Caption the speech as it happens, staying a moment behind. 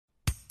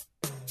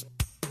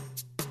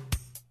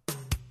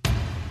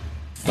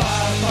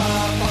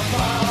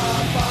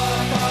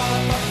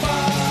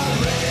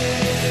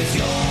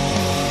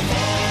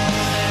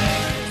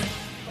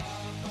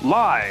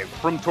Live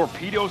from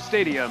Torpedo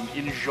Stadium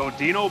in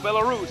Jodino,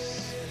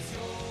 Belarus,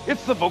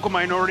 it's the Vocal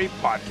Minority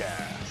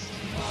Podcast.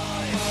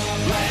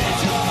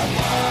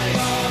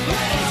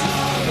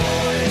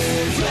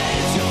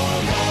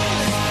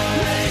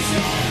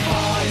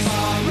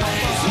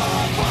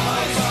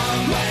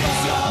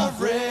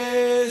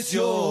 Raise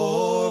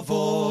your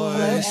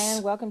voice. Hello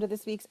and welcome to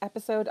this week's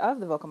episode of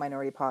the Vocal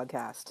Minority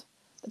Podcast.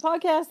 The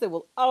podcast that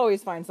will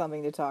always find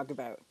something to talk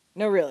about.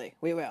 No, really,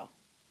 we will.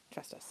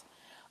 Trust us.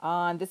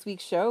 On this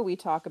week's show, we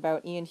talk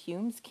about Ian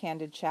Hume's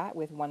candid chat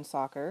with One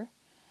Soccer,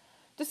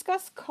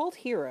 discuss cult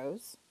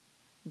heroes,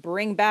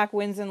 bring back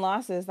wins and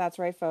losses, that's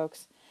right,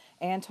 folks,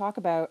 and talk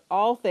about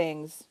all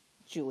things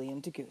Julian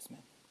de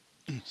Guzman.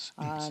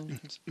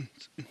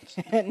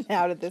 And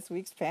now to this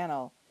week's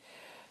panel.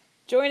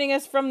 Joining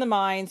us from the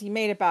mines, he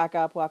made it back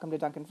up. Welcome to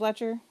Duncan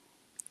Fletcher.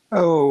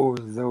 Oh,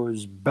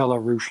 those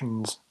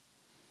Belarusians.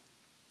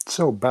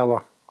 So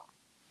Bella.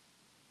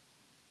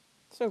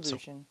 So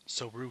Russian.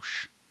 So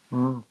Roosh.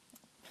 Mm.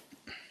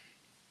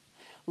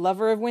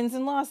 Lover of wins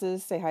and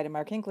losses, say hi to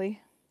Mark Hinkley.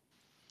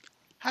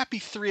 Happy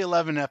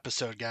 311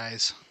 episode,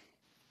 guys.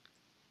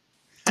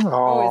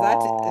 Oh,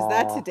 is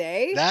that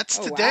today? That's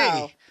Oh, today.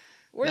 wow.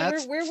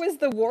 Where was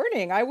the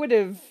warning? I would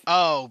have...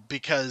 Oh,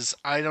 because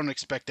I don't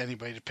expect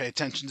anybody to pay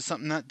attention to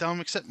something that dumb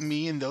except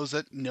me and those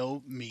that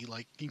know me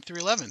liking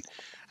 311.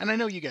 And I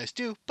know you guys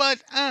do,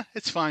 but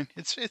it's fine.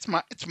 It's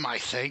my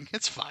thing.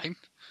 It's fine.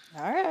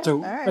 All right.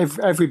 So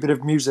every bit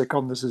of music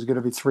on this is going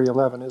to be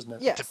 311, isn't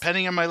it? Yes.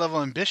 Depending on my level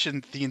of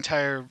ambition, the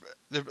entire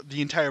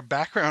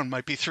background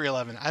might be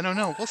 311. I don't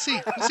know. We'll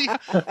see.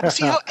 We'll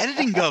see how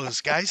editing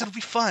goes, guys. It'll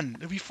be fun.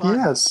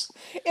 Yes.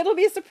 It'll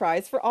be a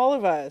surprise for all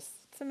of us.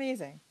 It's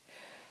amazing.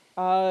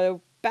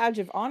 Badge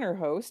of honor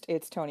host,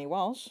 it's Tony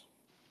Walsh.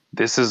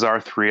 This is our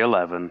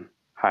 311.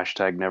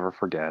 Hashtag never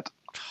forget.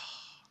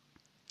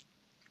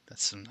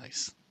 That's so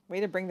nice. Way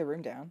to bring the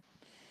room down.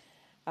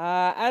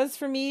 As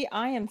for me,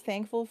 I am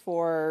thankful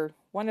for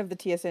one of the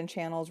TSN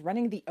channels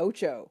running the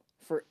Ocho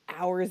for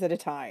hours at a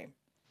time.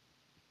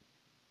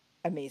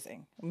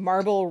 Amazing.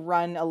 Marble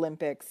Run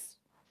Olympics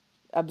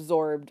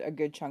absorbed a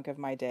good chunk of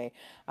my day.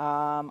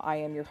 I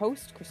am your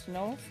host, Kristen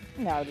Knowles.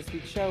 Now this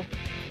week's show.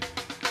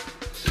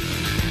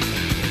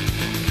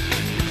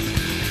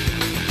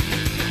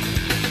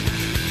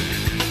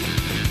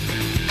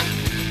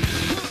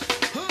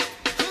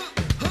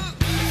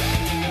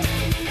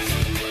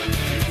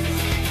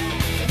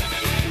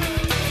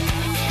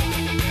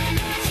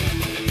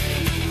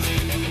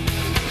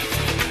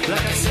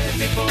 Like I said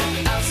before,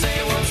 I'll say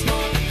it once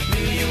more.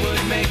 Knew you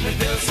would make me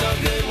feel so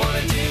good.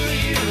 Wanna do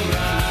you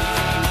right.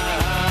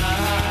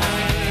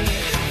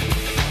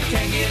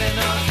 Can't get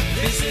enough.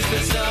 This is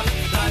good stuff.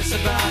 Life's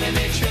about and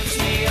it trips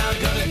me.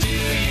 I'm gonna do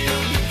you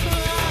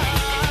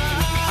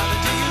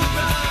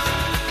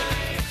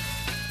right.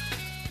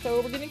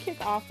 So we're going to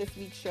kick off this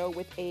week's show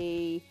with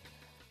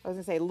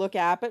look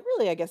at, but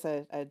really I guess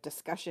a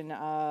discussion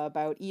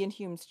about Ian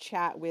Hume's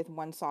chat with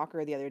One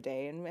Soccer the other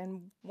day.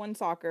 And One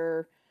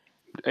Soccer...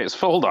 Hey, so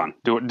hold on.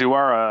 Do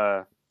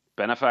our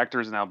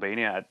benefactors in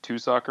Albania at Two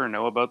Soccer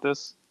know about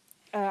this?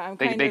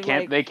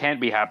 They can't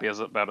be happy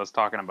about us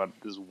talking about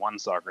this One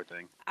Soccer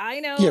thing.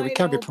 I know. Yeah, we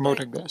can't be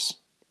promoting this.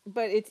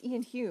 But it's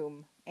Ian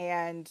Hume,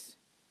 and...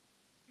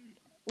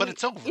 But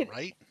it's over,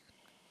 right?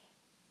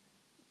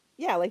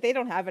 Yeah, like they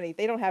don't have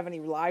any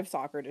live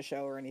soccer to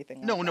show or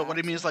anything. No. Like that. What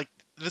I mean is, like,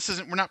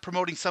 we're not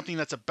promoting something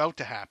that's about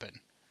to happen.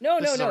 No.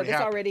 This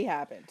Already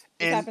happened.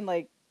 This happened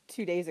like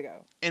 2 days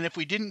ago. And if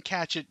we didn't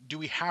catch it, do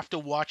we have to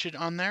watch it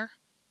on there?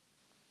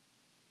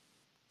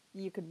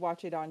 You could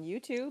watch it on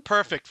YouTube.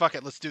 Perfect. Fuck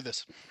it. Let's do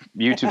this.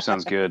 YouTube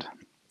sounds good.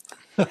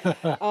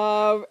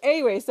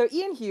 Anyway, so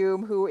Ian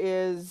Hume, who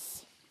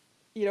is,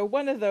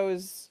 one of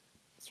those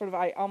sort of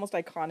almost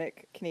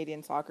iconic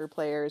Canadian soccer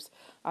players,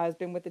 has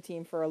been with the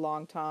team for a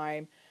long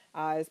time,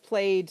 has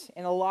played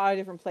in a lot of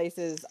different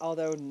places,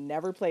 although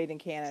never played in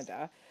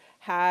Canada,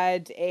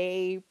 had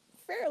a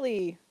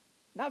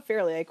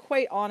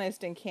quite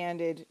honest and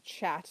candid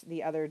chat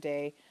the other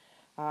day.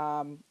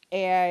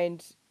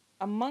 And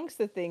amongst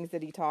the things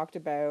that he talked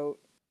about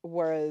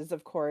was,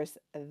 of course,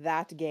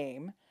 that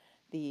game,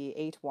 the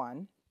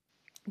 8-1,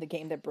 the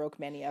game that broke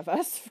many of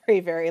us for a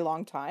very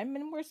long time,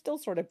 and we're still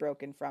sort of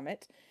broken from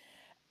it.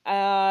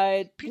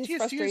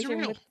 PTSD is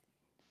real.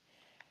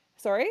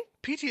 Sorry?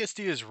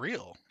 PTSD is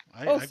real.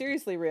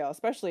 Seriously real,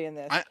 especially in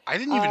this. I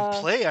didn't even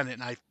play on it,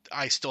 and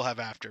I still have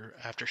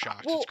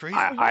aftershocks. Well, it's crazy.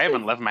 I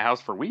haven't left my house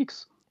for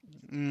weeks.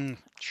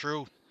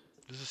 True.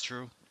 This is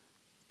true.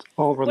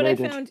 All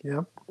related.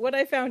 What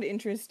I found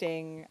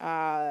interesting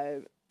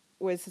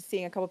was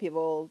seeing a couple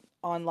people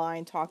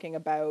online talking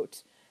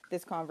about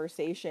this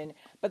conversation,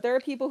 but there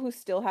are people who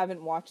still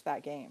haven't watched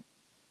that game,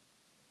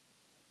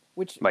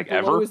 which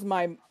blows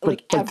my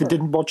But ever. they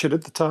didn't watch it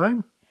at the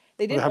time.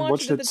 They didn't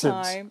watch it at the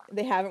since. time.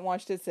 They haven't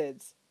watched it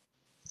since,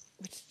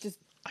 which just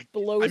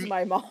blows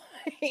my mind.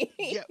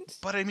 Yeah,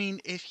 but I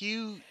mean, if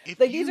you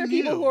these are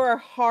people who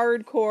are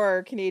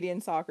hardcore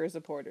Canadian soccer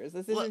supporters.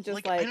 This isn't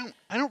just like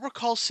I don't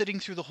recall sitting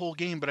through the whole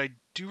game, but I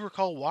do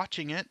recall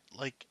watching it.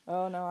 Like,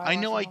 oh no, I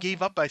know I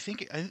gave up. I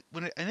think I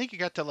think it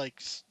got to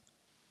like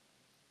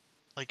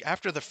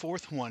after the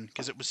fourth one,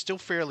 because it was still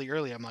fairly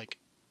early. I'm like,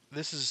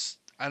 this is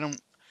I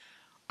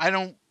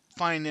don't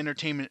find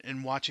entertainment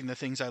in watching the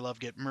things I love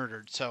get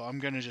murdered, so I'm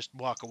gonna just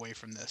walk away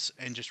from this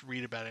and just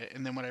read about it.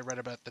 And then when I read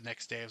about it the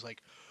next day, I was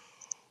like,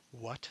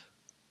 what?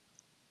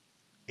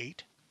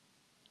 8?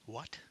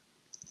 What?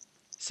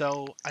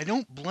 So I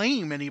don't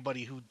blame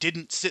anybody who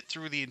didn't sit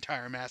through the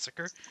entire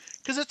massacre,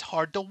 because it's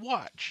hard to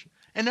watch.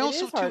 And it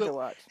also, is hard too, to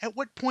watch. At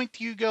what point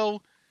do you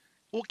go,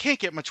 well, it can't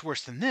get much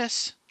worse than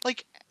this?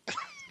 Like,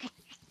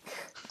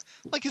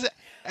 is it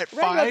at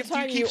right 5? about the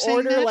time do you keep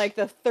order that? like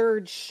the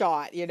third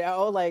shot,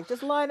 like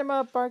just line them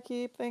up,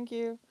 barkeep. Thank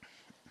you.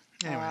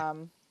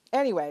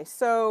 Anyway,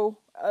 so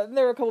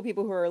there are a couple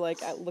people who are like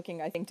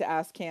looking, I think, to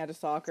ask Canada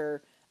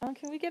Soccer,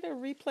 can we get a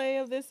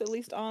replay of this at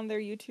least on their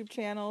YouTube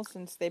channel,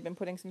 since they've been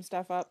putting some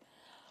stuff up.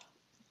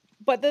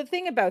 But the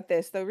thing about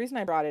this, the reason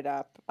I brought it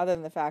up, other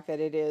than the fact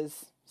that it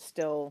is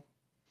still,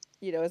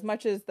 as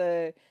much as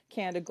the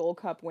Canada Gold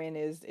Cup win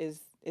is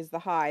the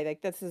high,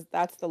 like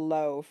that's the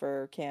low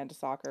for Canada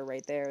Soccer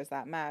right there, is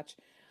that match.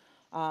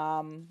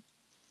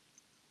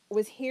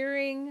 Was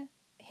hearing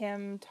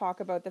him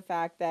talk about the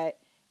fact that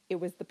it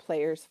was the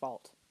players'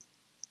 fault.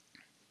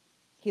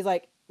 He's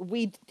like,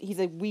 we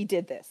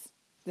did this.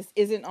 This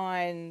isn't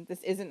on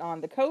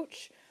the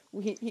coach.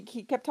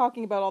 He kept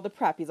talking about all the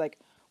prep. He's like,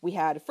 we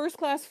had a first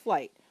class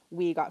flight.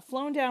 We got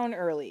flown down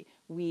early.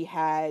 We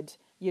had,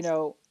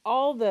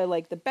 all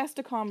the the best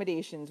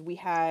accommodations. We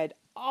had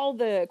all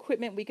the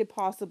equipment we could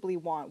possibly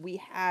want. We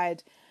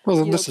had. Well,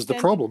 then this is the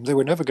problem. They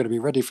were never going to be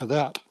ready for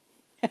that.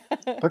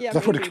 Yeah,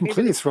 that would have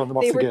completely thrown them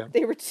off the game.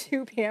 They were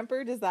too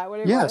pampered. Is that what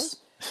it was?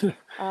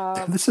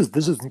 Yes. This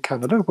isn't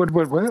Canada.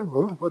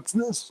 What's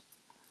this?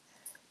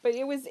 But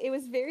it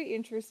was very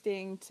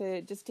interesting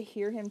to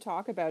hear him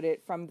talk about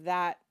it from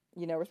that,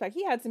 respect.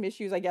 He had some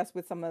issues, I guess,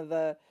 with some of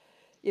the,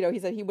 he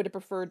said he would have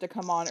preferred to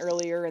come on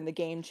earlier and the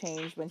game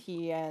changed when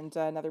he and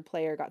another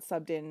player got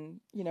subbed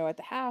in, at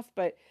the half.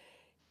 But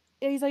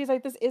he's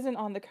like, this isn't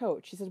on the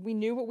coach. He says, we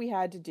knew what we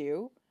had to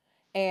do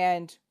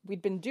and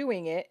we'd been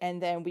doing it. And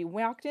then we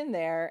walked in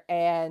there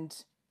and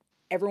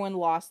everyone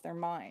lost their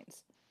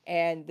minds.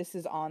 And this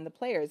is on the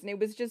players. And it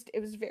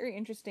was very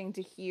interesting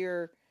to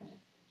hear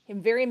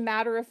him very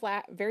matter of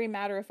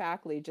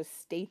factly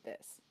just state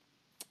this,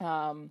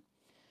 and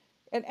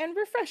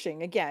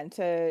refreshing again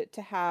to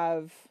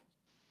have,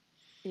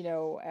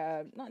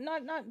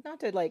 not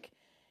to like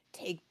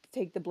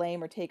take the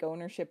blame or take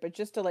ownership, but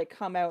just to like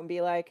come out and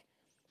be like,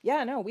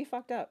 yeah, no, we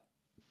fucked up.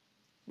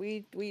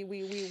 We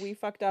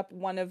fucked up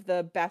one of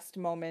the best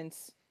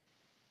moments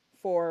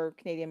for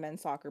Canadian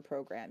men's soccer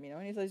program,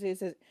 and he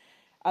says,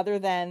 other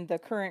than the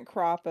current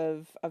crop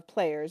of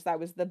players, that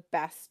was the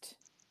best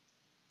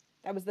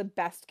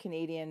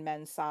Canadian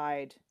men's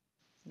side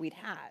we'd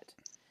had.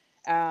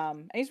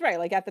 And he's right.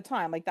 Like at the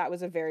time, like that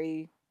was a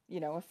very,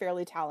 a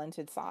fairly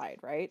talented side.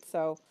 Right.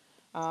 So,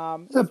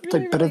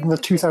 really, better than the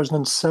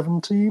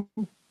 2007 team.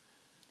 Yeah,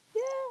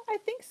 I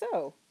think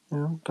so.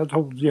 Yeah, that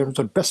whole,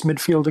 the best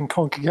midfield in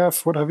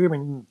CONCACAF, what have you. I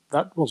mean,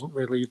 that wasn't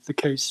really the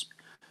case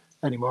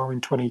anymore in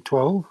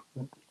 2012.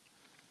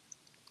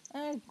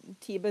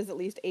 Tiba's at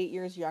least 8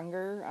 years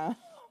younger.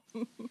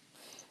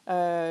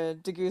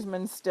 De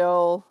Guzman's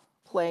still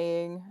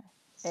playing,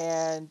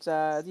 and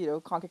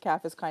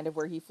CONCACAF is kind of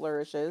where he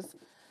flourishes.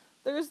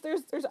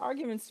 There's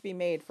arguments to be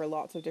made for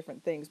lots of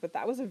different things, but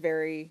that was a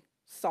very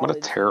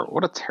solid.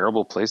 What a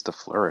terrible place to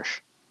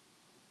flourish.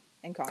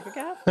 In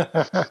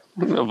CONCACAF?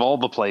 Of all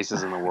the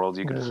places in the world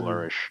you could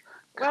flourish.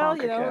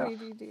 Well,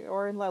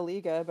 or in La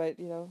Liga, but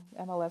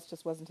MLS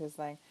just wasn't his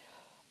thing.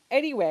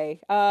 Anyway,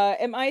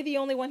 am I the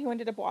only one who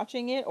ended up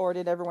watching it, or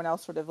did everyone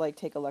else sort of like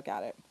take a look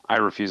at it? I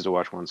refuse to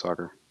watch One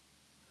Soccer.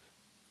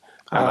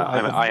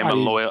 I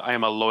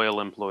am a loyal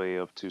employee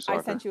of Two Soccer.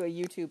 I sent you a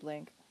YouTube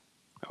link.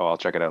 Oh, I'll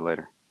check it out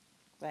later.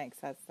 Thanks.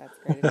 That's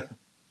great of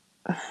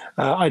you.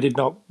 I did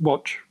not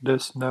watch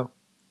this. No.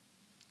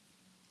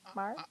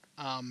 Mark?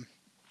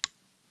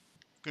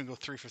 Gonna go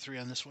 3 for 3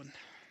 on this one.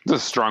 This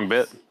is a strong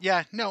bit.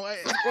 Yeah, no.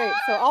 Great.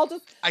 So I'll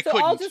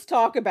just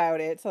talk about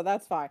it. So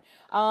that's fine.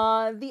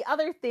 The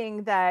other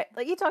thing that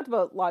he talked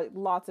about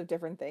lots of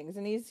different things,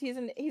 and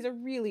he's a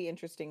really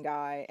interesting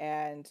guy,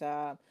 and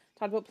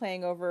talked about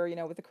playing over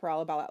with the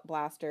Kerala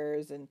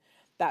Blasters and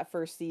that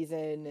first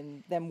season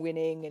and them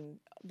winning and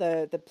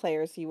the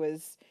players he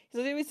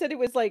said it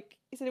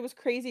was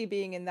crazy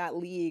being in that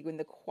league when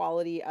the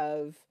quality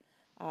of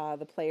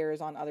the players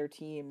on other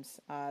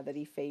teams that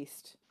he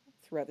faced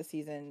throughout the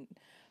season.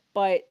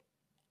 But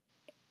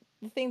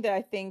the thing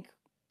that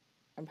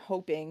I'm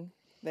hoping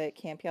that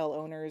CanPL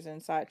owners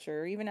and such,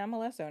 or even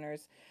MLS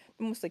owners,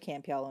 mostly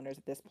CanPL owners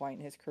at this point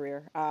in his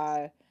career,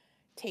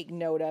 take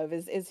note of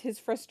is his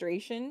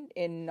frustration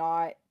in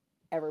not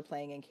ever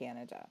playing in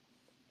Canada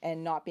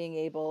and not being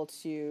able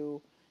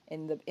to,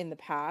 in the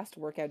past,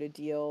 work out a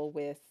deal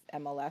with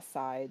MLS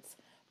sides,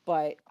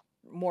 but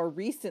more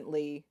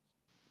recently,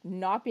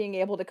 not being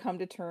able to come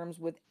to terms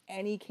with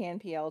any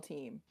CanPL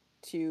team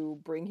to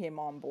bring him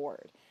on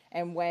board.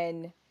 And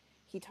when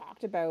he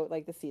talked about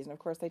like the season, of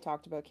course, they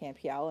talked about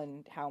CanPL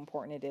and how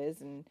important it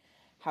is and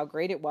how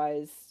great it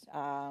was.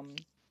 So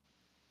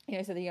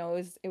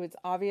it was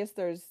obvious.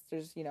 There's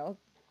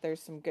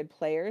there's some good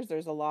players.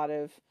 There's a lot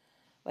of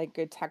like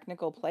good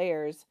technical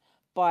players,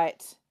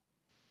 but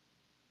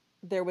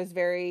there was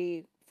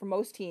for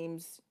most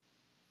teams,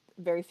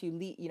 very few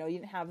you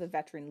didn't have the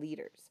veteran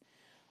leaders,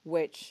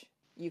 which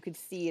you could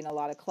see in a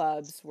lot of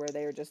clubs where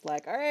they were just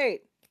like, all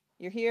right,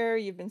 you're here,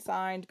 you've been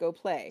signed, go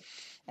play.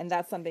 And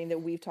that's something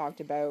that we've talked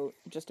about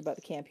just about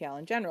the CanPL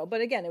in general.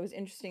 But again, it was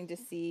interesting to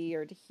see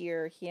or to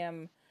hear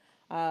him,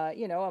 a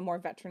more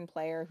veteran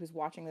player who's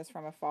watching this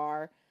from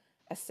afar,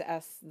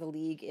 assess the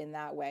league in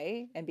that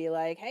way and be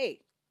like, hey,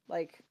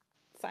 like,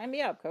 sign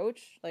me up,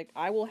 coach. Like,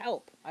 I will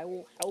help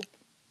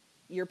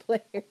your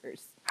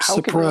players.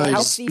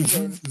 Surprise.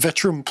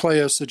 Veteran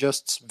player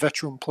suggests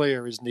veteran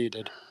player is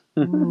needed.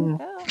 Well,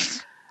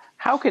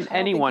 how can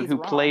anyone who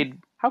played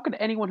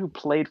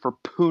for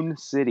Poon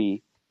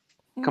City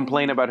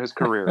complain about his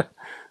career?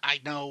 I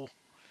know.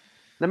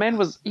 The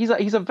man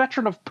he's a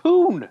veteran of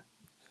Poon.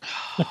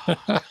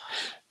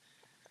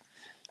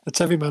 That's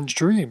every man's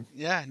dream.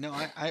 Yeah, no,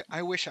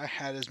 I wish I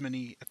had as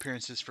many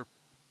appearances for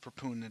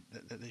Poon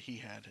that he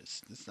had.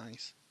 It's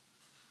nice.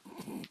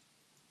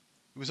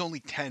 It was only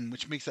 10,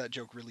 which makes that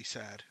joke really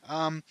sad.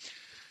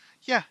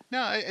 Yeah,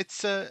 no,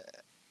 it's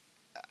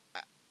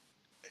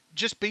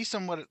just based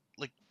on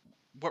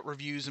what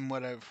reviews and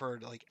what I've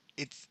heard, like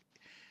it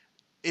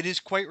is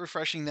quite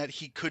refreshing that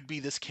he could be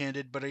this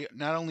candid, but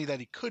not only that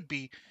he could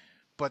be,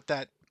 but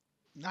that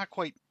not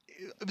quite.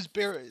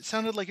 It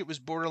sounded like it was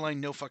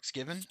borderline no fucks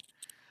given.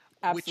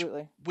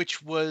 Absolutely.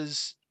 Which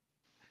was,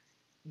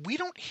 we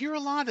don't hear a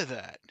lot of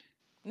that.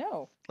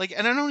 No. Like,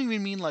 and I don't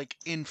even mean like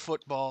in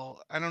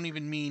football. I don't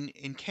even mean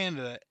in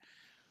Canada.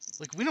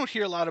 Like, we don't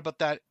hear a lot about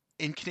that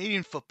in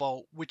Canadian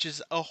football, which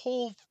is a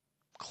whole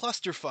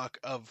clusterfuck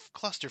of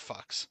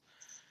clusterfucks.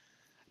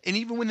 And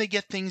even when they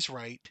get things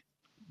right,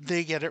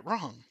 they get it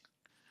wrong.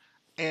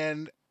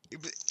 And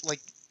like,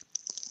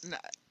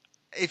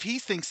 if he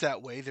thinks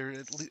that way, there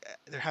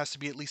has to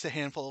be at least a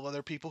handful of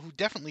other people who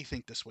definitely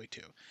think this way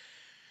too.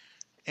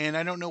 And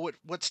I don't know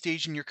what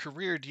stage in your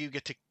career do you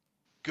get to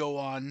go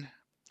on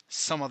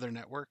some other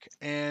network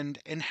and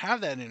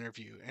have that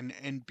interview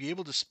and be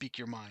able to speak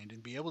your mind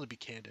and be able to be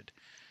candid.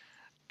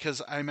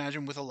 Because I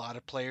imagine with a lot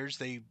of players,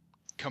 they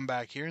come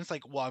back here and it's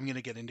like, well, I'm going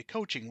to get into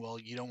coaching. Well,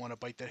 you don't want to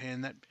bite the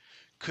hand that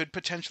could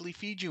potentially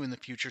feed you in the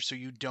future, so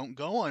you don't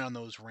go on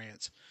those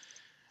rants.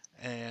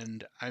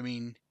 And I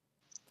mean,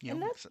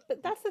 that's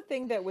the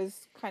thing that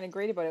was kind of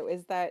great about it,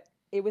 is that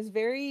it was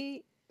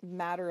very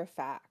matter of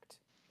fact.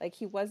 Like,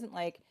 he wasn't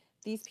like,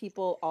 these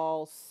people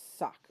all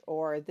suck,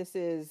 or this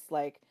is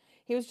like,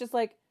 he was just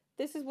like,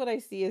 this is what I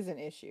see as an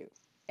issue,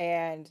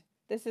 and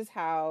this is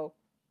how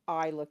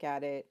I look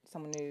at it.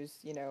 Someone who's,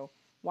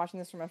 watching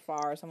this from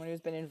afar, someone who's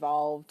been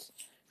involved,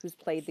 who's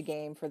played the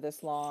game for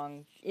this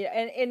long. Yeah,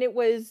 and it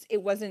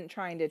wasn't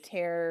trying to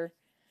tear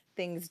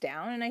things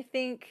down. And I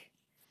think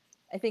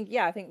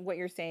what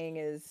you're saying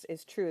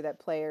is true, that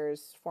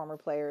players, former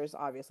players,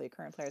 obviously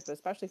current players, but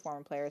especially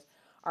former players,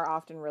 are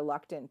often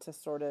reluctant to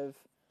sort of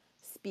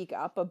speak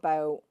up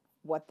about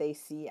what they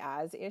see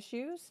as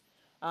issues.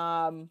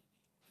 I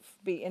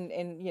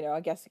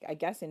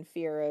guess in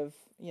fear of,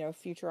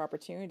 future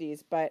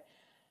opportunities. But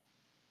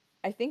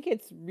I think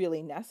it's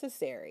really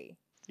necessary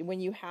when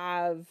you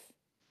have,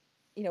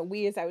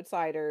 we as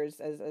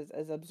outsiders,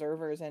 as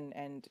observers,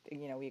 and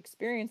we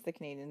experience the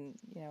Canadian,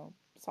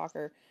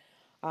 soccer,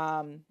 we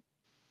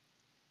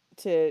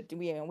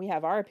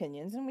have our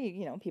opinions,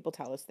 and people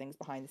tell us things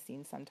behind the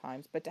scenes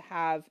sometimes, but to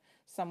have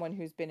someone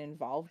who's been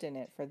involved in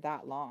it for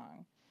that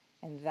long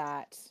and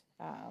that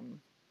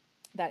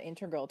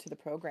integral to the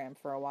program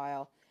for a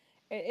while,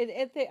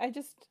 I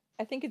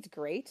think it's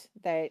great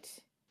that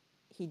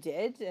he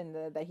did, and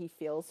that he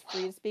feels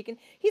free to speak. And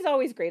he's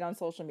always great on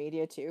social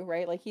media too,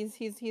 right? Like, he's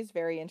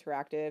very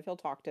interactive. He'll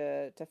talk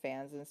to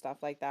fans and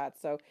stuff like that.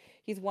 So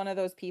he's one of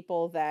those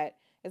people that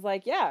is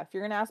like, yeah, if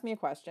you're going to ask me a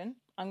question,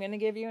 I'm going to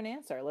give you an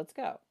answer. Let's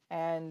go.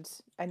 And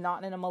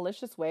not in a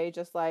malicious way,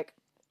 just like,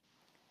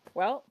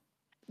 well,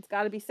 it's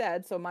got to be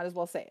said, so might as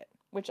well say it,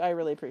 which I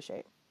really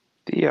appreciate.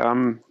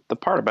 The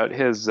part about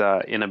his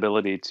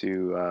inability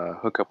to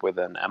hook up with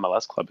an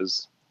MLS club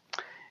is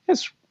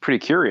pretty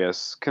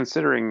curious,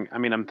 considering, I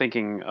mean, I'm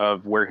thinking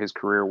of where his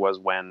career was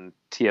when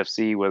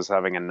TFC was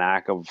having a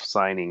knack of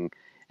signing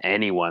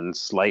anyone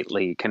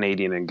slightly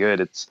Canadian and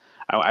good.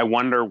 I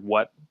wonder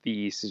what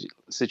the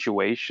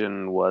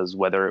situation was,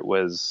 whether it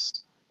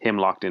was him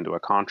locked into a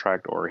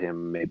contract or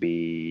him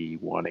maybe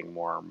wanting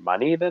more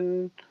money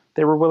than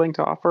they were willing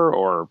to offer,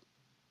 or,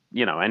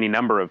 any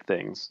number of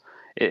things.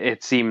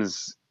 It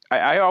seems,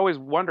 I always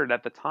wondered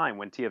at the time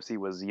when TFC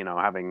was,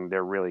 having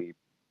their really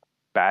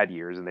bad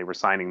years and they were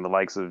signing the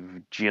likes of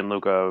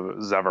Gianluca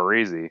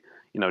Zavarese,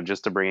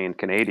 just to bring in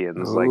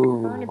Canadians. Like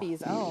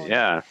Burnaby's own.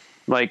 Yeah.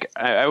 Like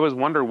I always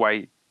wonder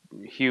why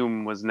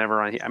Hume was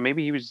never on.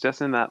 Maybe he was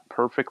just in that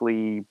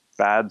perfectly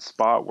bad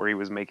spot where he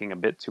was making a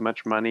bit too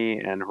much money,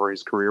 and where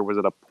his career was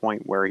at a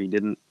point where he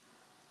didn't.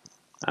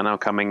 I know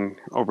coming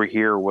over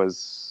here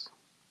was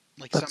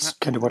Like That's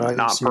kind of what I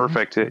not assumed.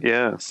 perfect.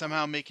 Yeah,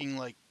 somehow making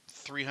like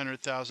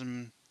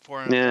 300,000, four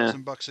hundred yeah,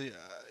 thousand bucks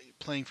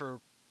playing for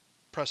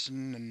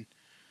Preston,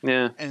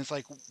 yeah, and it's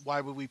like,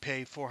 why would we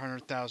pay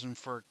 400,000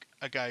 for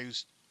a guy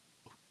who's,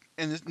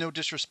 and there's no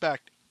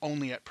disrespect,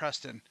 only at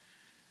Preston,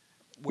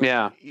 where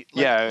yeah, like,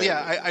 yeah,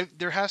 yeah,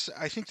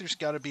 I think there's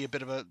got to be a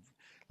bit of a,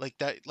 like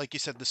that, like you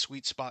said, the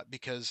sweet spot,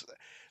 because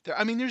there,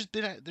 I mean, there's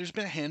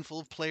been a handful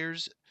of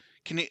players,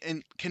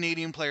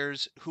 Canadian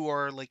players, who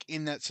are like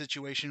in that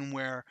situation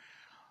where,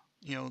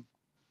 you know,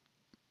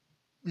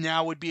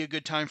 now would be a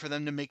good time for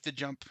them to make the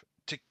jump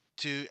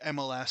to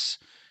MLS,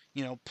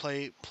 you know,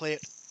 play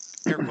it,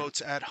 air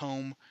quotes, at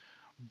home,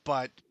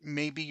 but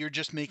maybe you're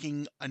just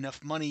making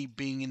enough money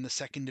being in the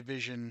second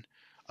division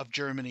of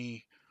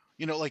Germany,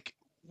 you know, like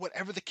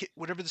whatever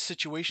the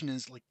situation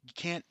is, like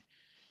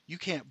you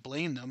can't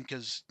blame them,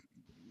 because,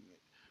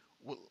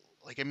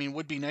 like, I mean, it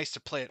would be nice to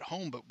play at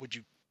home, but would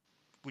you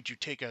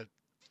take a,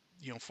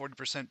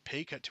 40%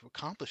 pay cut to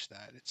accomplish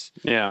that? It's,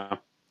 yeah.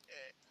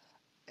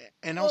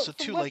 and Well, also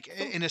from too, what like,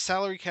 in a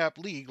salary cap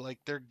league, like,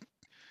 they're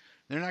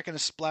not going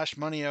to splash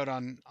money out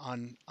on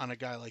a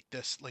guy like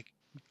this. Like,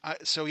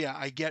 so yeah,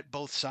 I get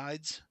both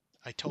sides.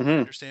 I totally Hmm.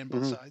 understand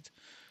both Hmm. sides.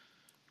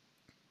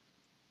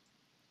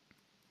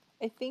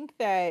 I think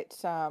that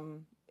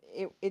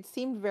it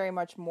seemed very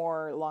much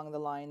more along the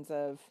lines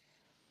of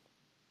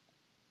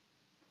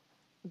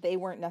they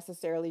weren't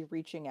necessarily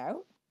reaching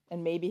out,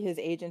 and maybe his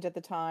agent at the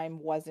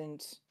time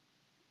wasn't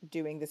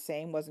doing the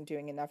same, wasn't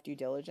doing enough due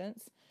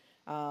diligence.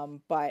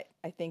 But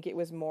I think it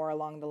was more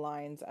along the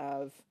lines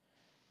of,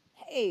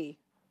 "Hey,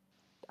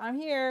 I'm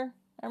here.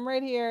 I'm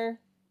right here.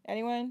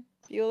 Anyone?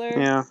 Bueller?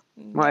 Yeah.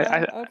 Well, No?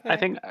 I Okay."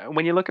 think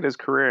when you look at his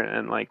career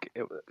and like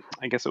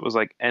I guess it was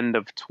like end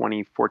of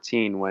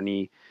 2014 when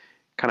he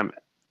kind of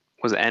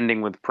was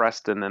ending with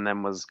Preston and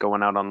then was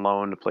going out on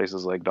loan to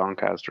places like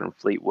Doncaster and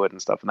Fleetwood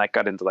and stuff. And that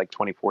got into like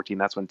 2014.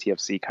 That's when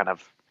TFC kind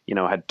of,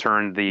 had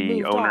turned the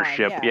Moved on.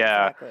 ownership. Yeah,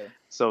 Yeah. exactly.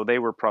 So they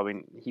were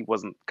probably, he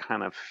wasn't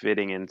kind of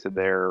fitting into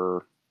their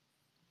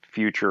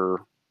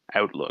future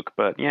outlook.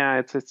 But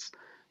yeah,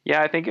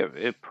 yeah, I think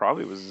it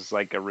probably was just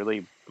like a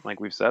really, like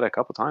we've said a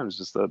couple times,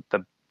 just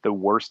the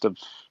worst of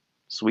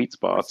sweet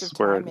Worst spots of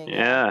where, timing,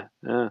 yeah.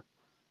 yeah, yeah,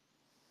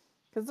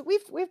 Because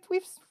we've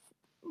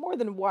more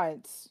than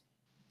once,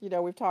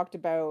 we've talked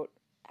about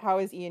how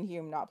is Ian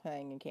Hume not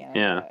playing in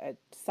yeah. Canada at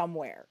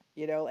somewhere,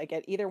 like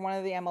at either one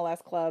of the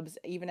MLS clubs,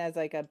 even as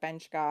like a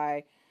bench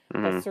guy,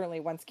 but Hmm. certainly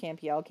once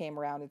CAMPL came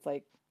around, it's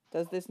like,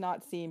 does this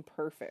not seem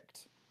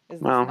perfect? Is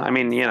this Well, I not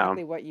mean,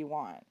 exactly what you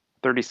want?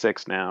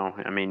 36 now.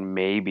 I mean,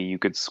 maybe you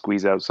could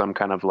squeeze out some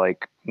kind of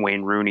like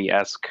Wayne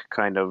Rooney-esque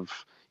kind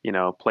of,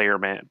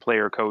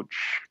 player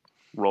coach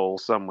role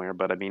somewhere.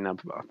 But I mean,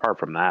 apart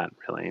from that,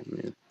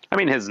 really, I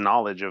mean, his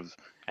knowledge of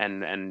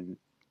and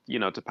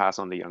to pass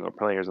on to younger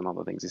players and all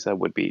the things he said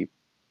would be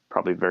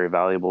probably very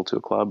valuable to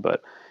a club.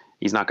 But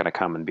he's not going to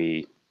come and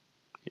be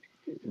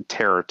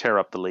tear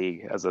up the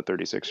league as a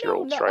 36-year No,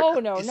 old no, oh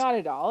striker. no, Is not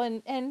at all.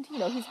 And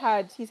he's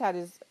had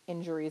his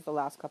injuries the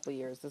last couple of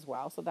years as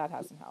well, so that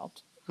hasn't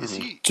helped. is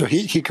Hmm. he So is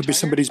he he could be retired?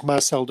 somebody's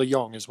Marcel de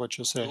Jong, is what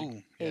you're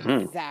saying. Oh, yeah.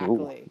 Ooh,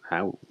 Exactly.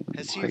 how?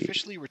 Has he Wait.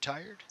 officially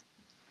retired?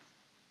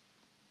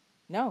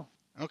 No,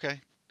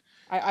 Okay.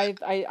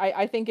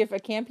 I think if a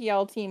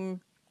CAMPL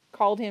team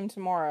called him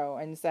tomorrow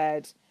and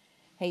said,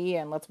 "Hey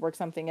Ian, let's work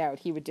something out,"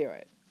 he would do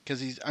it.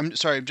 Because I'm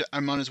sorry,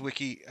 I'm on his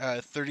wiki.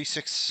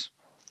 36.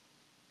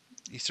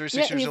 He's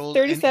 36 Yeah, years he's old,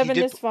 and 37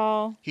 this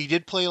fall. he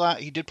did play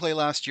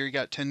last year. He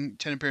got 10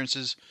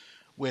 appearances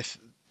with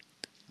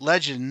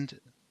legend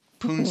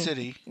Poon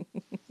City.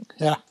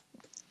 Yeah.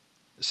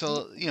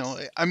 So,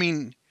 I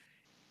mean,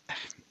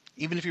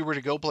 even if he were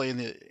to go play in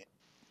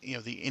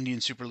the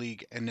Indian Super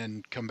League and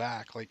then come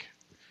back, like,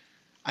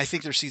 I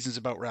think their season's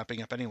about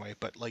wrapping up anyway.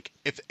 But like,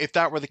 if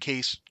that were the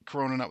case,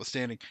 Corona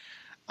notwithstanding,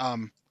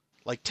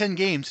 like 10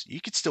 games,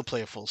 you could still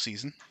play a full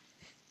season.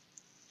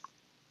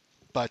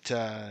 But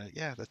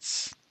yeah,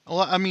 that's,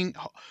 well, I mean,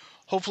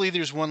 hopefully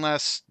there's one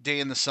last day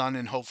in the sun,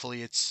 and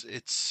hopefully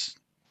it's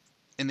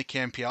in the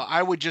CAMPL.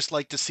 I would just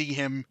like to see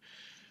him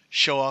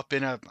show up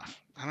in a,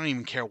 I don't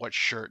even care what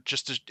shirt,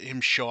 just to him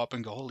show up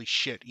and go, holy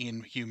shit,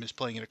 Ian Hume is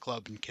playing in a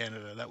club in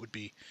Canada. That would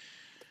be,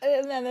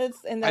 And then I'd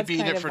that's be in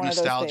kind it of for one of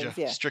those nostalgia, things.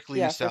 Yeah. strictly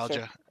Yeah, for sure.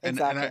 nostalgia.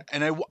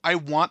 Exactly. I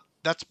want,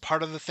 that's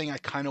part of the thing I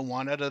kind of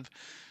want out of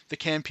the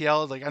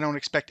CAMPL. Like, I don't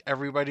expect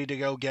everybody to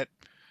go get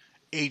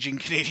aging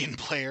Canadian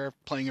player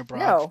playing abroad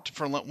No.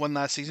 for one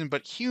last season,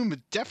 but Hume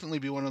would definitely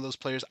be one of those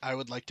players I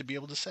would like to be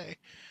able to say,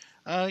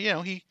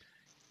 he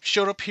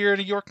showed up here in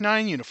a York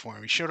 9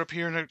 uniform. He showed up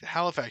here in a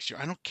Halifax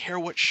uniform. I don't care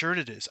what shirt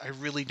it is. I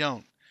really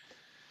don't.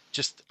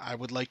 Just, I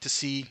would like to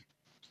see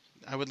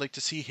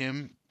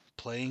him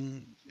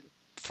playing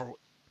for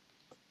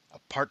a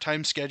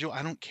part-time schedule.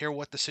 I don't care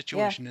what the Yeah.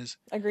 situation is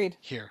Agreed.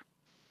 here.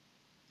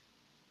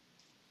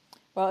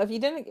 Well, if you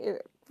didn't,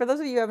 for those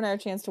of you who haven't had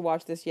a chance to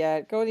watch this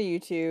yet, go to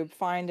YouTube,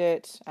 find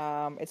it.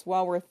 It's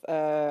well worth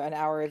an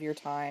hour of your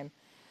time,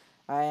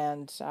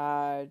 and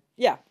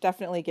yeah,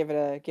 definitely give it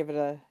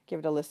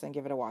a listen,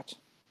 give it a watch.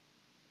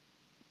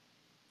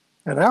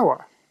 An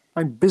hour.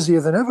 I'm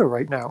busier than ever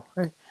right now.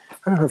 I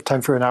don't have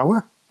time for an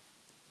hour.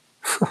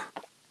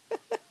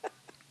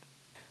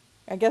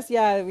 I guess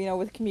yeah, you know,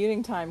 with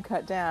commuting time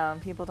cut down,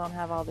 people don't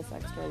have all this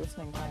extra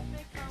listening time.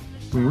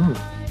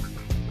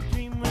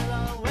 Dream will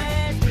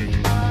always be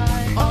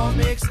mine. All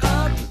mixed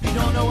up, you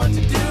don't know what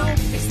to do.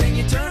 Next thing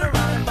you turn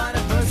around and find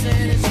a person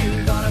is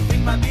you. Thought a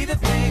thing might be the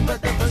thing,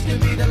 but the first could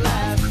be the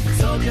last.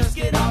 So just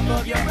get off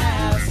of your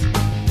ass.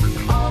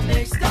 All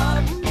mixed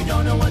up, you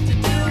don't know what to do.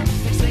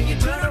 Next thing you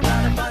turn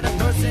around and find a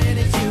person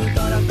is you.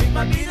 Thought a thing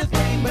might be the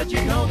thing, but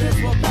you know this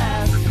will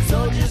pass.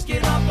 So just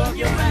get off of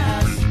your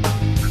ass.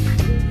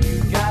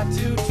 You got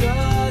to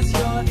trust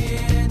your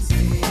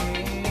instinct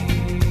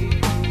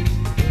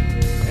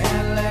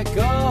and let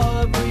go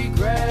of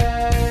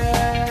regret.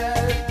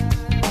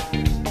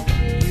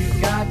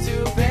 You got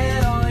to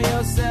bet on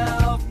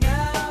yourself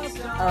now.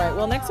 All right.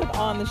 Well, next up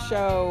on the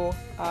show,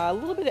 a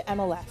little bit of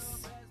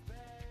MLS.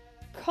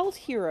 Cult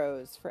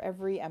heroes for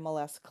every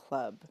MLS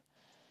club.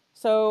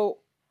 So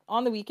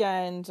on the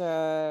weekend,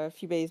 a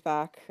few days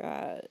back,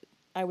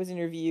 I was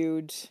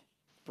interviewed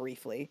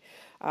briefly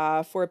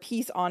for a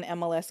piece on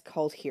MLS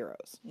cult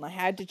heroes. And I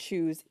had to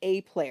choose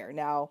a player.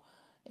 Now,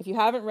 if you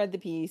haven't read the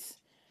piece,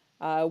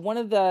 one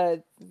of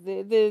the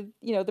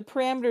you know, the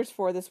parameters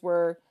for this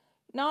were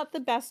not the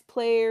best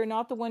player,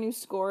 not the one who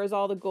scores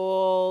all the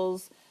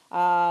goals,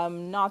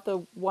 not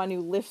the one who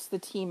lifts the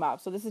team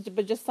up. So this is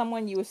but just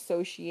someone you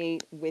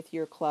associate with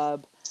your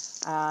club.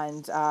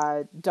 And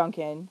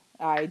Duncan,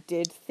 I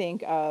did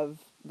think of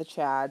the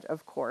Chad,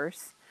 of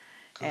course.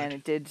 And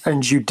it did.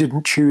 And you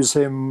didn't choose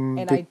him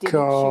And I didn't choose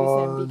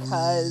him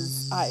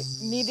because I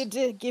needed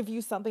to give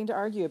you something to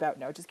argue about.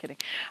 No, just kidding.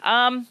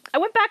 I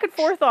went back and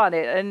forth on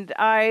it, and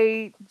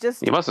I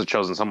just You must have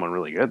chosen someone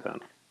really good then.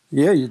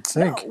 Yeah, you'd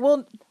think.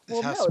 well,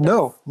 has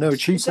no, No,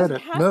 she it said doesn't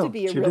it. have No, to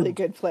be a she really didn't.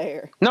 good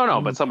player.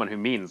 No, but someone who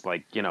means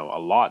like, you know, a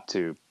lot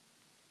to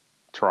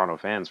Toronto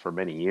fans for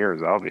many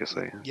years,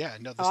 obviously. Yeah,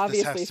 no, this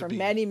Obviously, has to for be.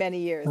 many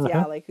years,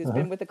 yeah, like who's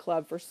been with the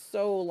club for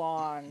so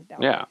long. No,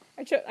 Yeah.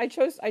 I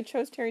chose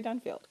Terry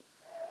Dunfield.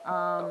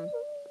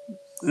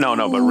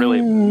 No, but really,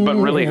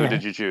 who Yeah.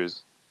 did you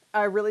choose?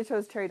 I really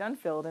chose Terry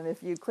Dunfield, and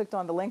if you clicked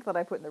on the link that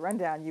I put in the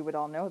rundown, you would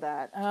all know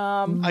that.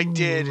 I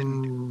did,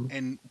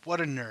 and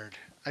what a nerd.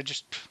 I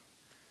just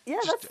Yeah,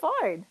 that's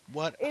fine.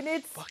 what And a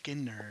it's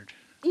fucking nerd.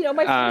 you know,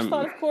 my first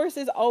thought, of course,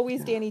 is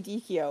always Danny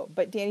Dicchio,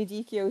 but Danny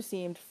Dicchio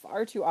seemed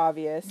far too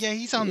obvious. Yeah,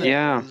 he's on the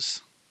Yeah.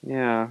 nose.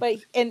 Yeah. But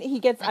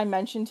I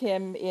mentioned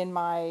him in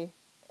my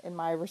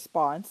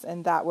response,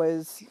 and that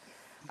was,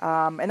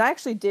 and I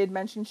actually did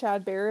mention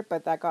Chad Barrett,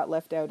 but that got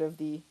left out of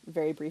the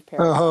very brief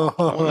paragraph.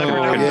 We'll never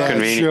know. yeah,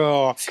 Convenient.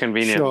 sure.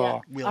 Convenient.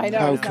 Sure. We'll I know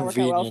How it's not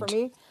working out well for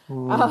me.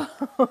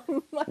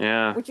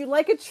 Yeah. Would you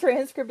like a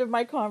transcript of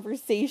my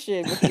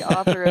conversation with the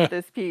author of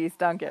this piece,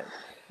 Duncan?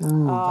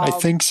 I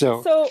think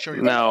so. So Sure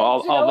you No,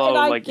 although and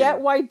I like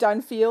get why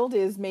Dunfield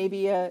is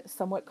maybe a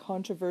somewhat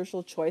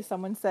controversial choice.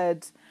 Someone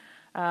said,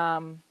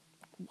 "Why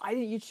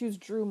didn't you choose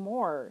Drew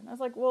Moore?" And I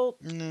was like, "Well,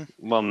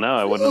 well, no,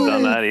 I wouldn't have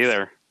done that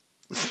either.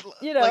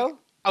 you know." Like,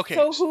 okay,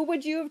 So who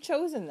would you have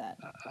chosen then?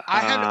 I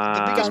had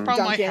the biggest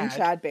problem I Duncan, had.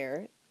 Chad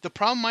Barrett. The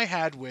problem I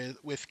had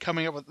with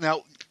coming up with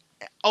now,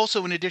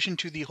 also in addition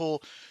to the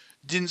whole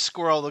didn't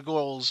score all the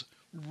goals,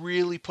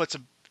 really puts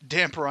a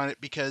damper on it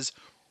because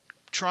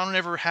Toronto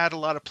never had a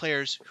lot of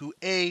players who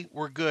A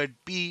were good,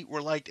 B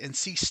were liked, and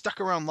C stuck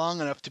around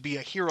long enough to be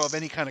a hero of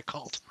any kind of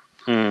cult.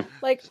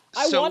 Like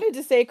I So- wanted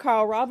to say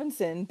Carl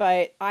Robinson,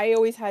 but I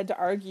always had to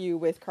argue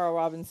with Carl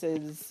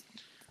Robinson's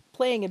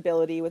playing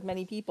ability with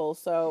many people.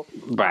 So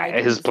I Right.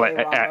 didn't His say play.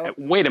 Robbo.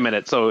 Wait a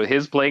minute. So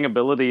his playing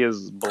ability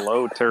is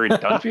below Terry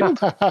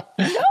Dunfield?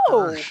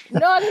 No,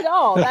 not at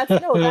all. That's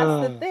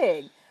the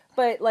thing.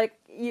 But like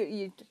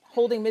you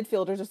holding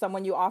midfielders are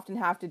someone you often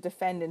have to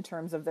defend in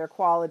terms of their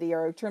quality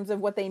or in terms of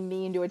what they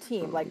mean to a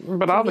team. Like, But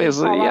to me,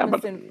 obviously, Carl yeah,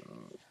 Robinson-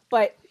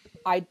 but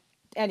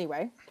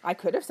anyway, I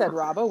could have said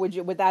Robbo.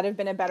 Would that have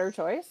been a better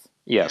choice?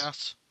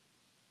 Yes.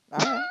 All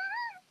right.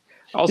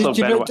 Also, Did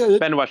you know-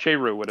 Benoit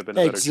Cheroux would have been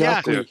a better choice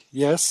Exactly. too.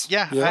 Yes.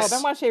 Yeah, Yes. Oh,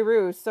 Benoit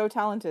Cheroux is so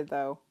talented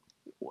though.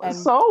 And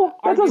So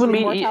that doesn't arguably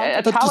mean more a talented.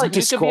 That doesn't talent. You could be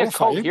a disqualify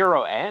cult him.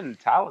 hero and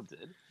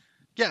talented.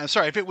 Yeah,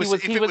 sorry. If it was,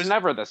 He was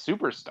never the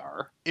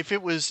superstar. if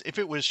it was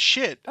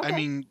shit, I Okay.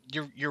 mean,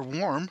 you're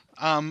warm.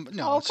 No,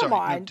 Oh, sorry, come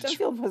on. no,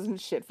 Dunfield wasn't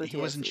shit for he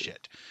wasn't TFC.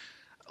 shit.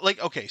 Like,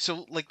 okay,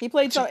 so like He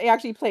played. He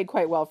actually played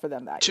quite well for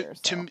them that year.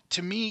 So.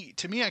 to me,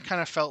 I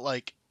kind of felt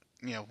like,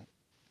 you know,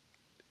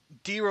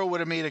 Dero would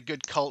have made a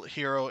good cult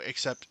hero,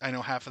 except I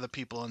know half of the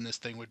people in this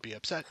thing would be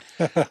upset.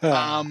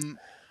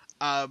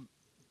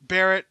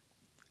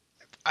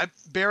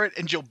 Barrett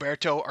and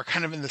Gilberto are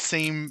kind of in the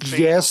same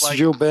vein. Yes, like,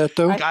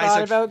 Gilberto. I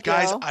thought about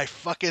guys Gil. I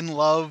fucking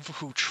love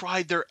who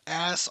tried their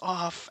ass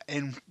off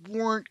and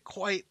weren't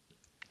quite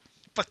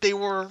but they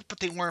weren't, but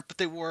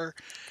they were.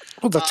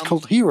 Well, that's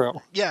cult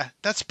hero. Yeah,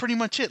 that's pretty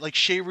much it. Like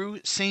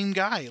Sheru, same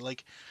guy.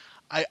 Like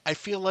I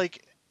feel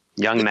like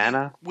Young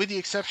Nana. with the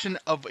exception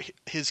of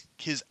his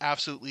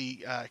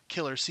absolutely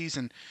killer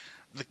season,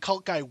 the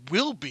cult guy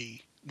will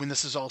be, when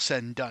this is all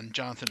said and done,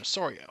 Jonathan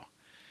Osorio.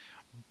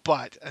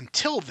 But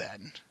until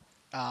then,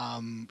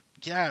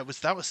 yeah,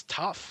 that was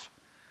tough.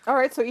 All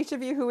right, so each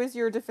of you, who is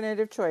your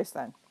definitive choice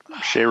then?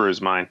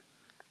 Sheru's mine.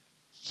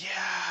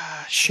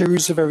 Yeah,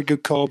 Sheru's a very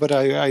good call, but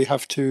I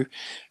have to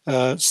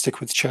stick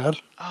with Chad.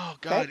 Oh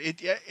God,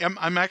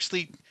 I'm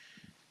actually.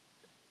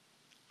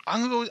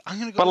 I'm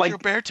gonna go But, with like-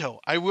 Gilberto.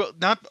 I will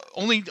not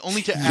only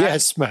to add,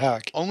 Yes,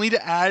 Mahak. only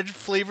to add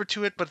flavor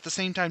to it, but at the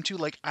same time too,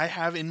 like I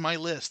have in my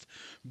list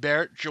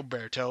Barrett,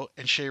 Gilberto,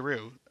 and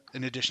Sheru,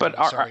 in addition But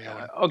to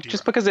Osorio. And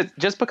just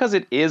D-Rock. because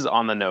it is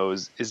on the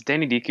nose, is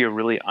Danny Dichio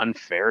really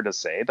unfair to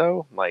say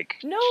though? Like,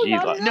 No, geez,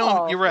 not like- at No,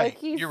 all. you're right, Like,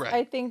 he's, you're right.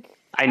 I think.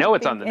 I know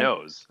it's think on the in-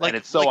 nose, Like- and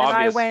it's so like, and I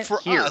obvious went- for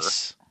here.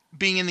 us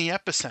being in the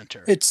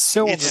epicenter, It's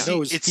so on it's the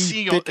nose. it's he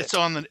seeing did it's it.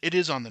 on the it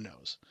is on the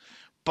nose,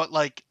 but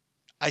like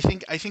I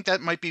think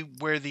that might be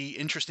where the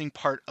interesting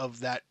part of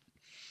that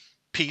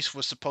piece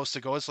was supposed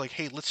to go. It's like,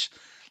 hey, let's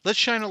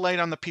shine a light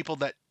on the people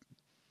that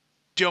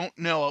don't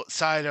know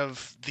outside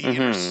of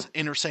the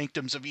inner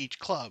sanctums of each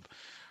club.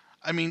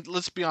 I mean,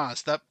 let's be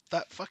honest, that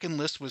fucking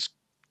list was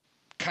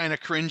kind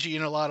of cringy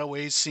in a lot of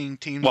ways, seeing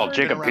teams. Well, that have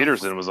been Jacob around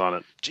Peterson was on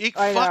it.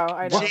 I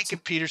know.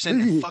 Jacob Peterson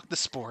and fuck the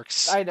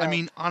Sporks. I know.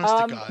 mean, honest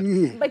to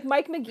God. Like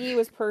Mike McGee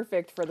was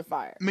perfect for the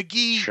Fire.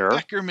 McGee, Sure.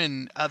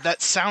 Beckerman,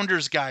 that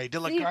Sounders guy, De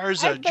La See,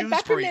 Garza, but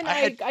Dewsbury.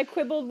 Beckerman, I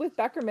quibbled with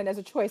Beckerman as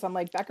a choice. I'm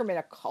like, Beckerman,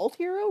 a cult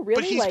hero, really?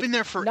 But he's like, been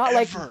there Not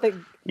like forever.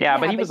 the, Yeah,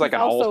 but he was like he's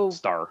an also,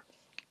 all-star.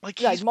 like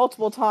like he's,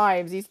 multiple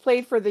times. He's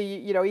played for the,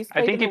 he's played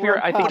think in if the you're- World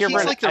I think Cup. you're he's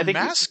an- like their I think-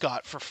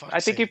 mascot for fuck's I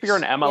think if you're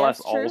an sakes.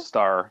 MLS Yeah, true.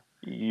 all-star,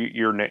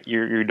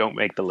 you don't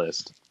make the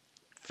list.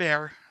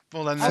 Fair.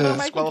 Well, then Although that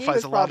Mike McGee disqualifies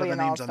was a lot of probably the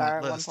an names on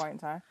all-star that at one list. point in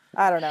time.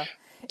 I don't know.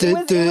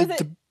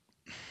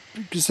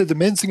 So the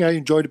main thing I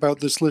enjoyed about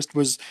this list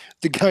was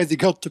the guy they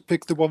got to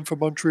pick the one for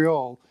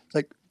Montreal.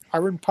 Like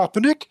Aaron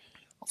Papanik.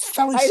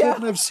 Fairly I know.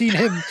 certain I've seen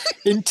him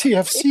in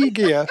TFC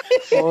gear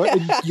or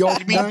in York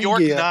You mean 9 York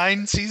gear.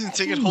 9 season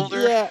ticket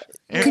holder? Yeah.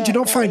 Could you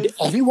not that find was-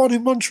 anyone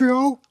in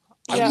Montreal?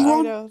 Yeah, I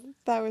Anyone? know.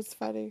 That was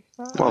funny.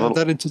 Well,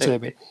 That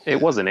entertained me.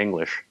 It was in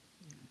English.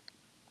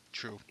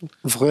 True.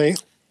 Vrai.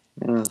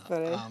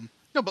 Funny.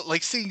 No, but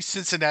like seeing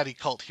Cincinnati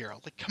cult hero,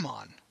 like come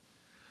on.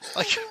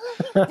 Like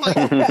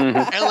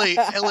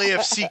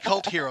LAFC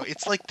cult hero.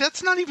 It's like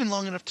that's not even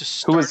long enough to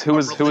start. Who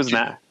was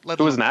religion, let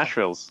alone-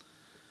 Nashville's?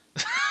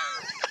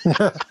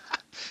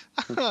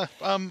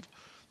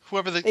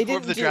 Whoever the They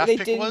whoever the didn't draft do- they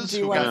pick didn't was,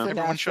 do who one got for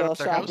everyone showed up at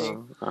their house.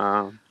 Nashville,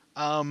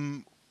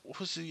 shocking. What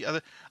was the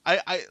other?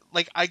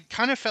 I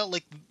kind of felt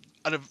like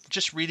out of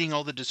just reading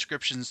all the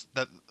descriptions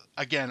that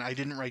again I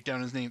didn't write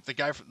down his name. The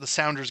guy, the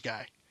Sounders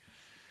guy,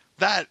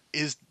 that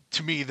is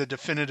to me the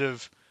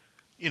definitive,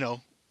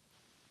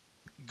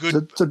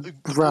 good The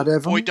Brad boy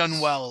Evans? done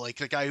well, like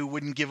the guy who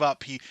wouldn't give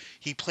up. He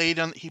played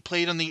on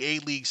the A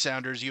League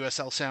Sounders,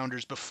 USL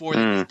Sounders before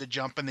they made the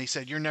jump, and they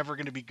said you're never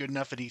going to be good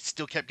enough, and he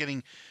still kept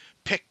getting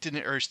picked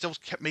or still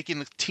kept making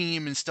the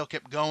team and still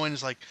kept going.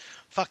 It's like,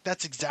 fuck,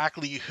 that's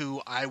exactly who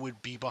I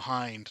would be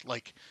behind.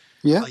 Like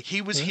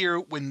he was here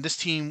when this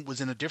team was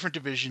in a different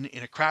division,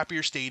 in a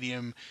crappier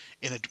stadium,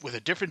 with a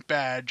different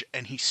badge,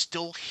 and he's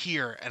still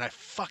here, and I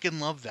fucking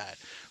love that.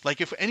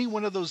 Like if any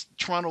one of those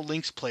Toronto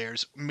Lynx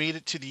players made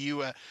it to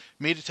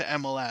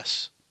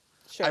MLS,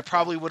 Sure. I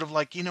probably would have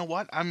like, you know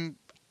what,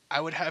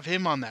 I would have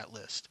him on that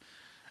list.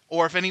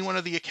 Or if any one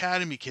of the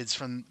academy kids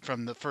from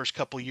the first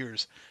couple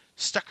years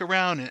stuck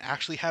around and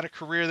actually had a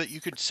career that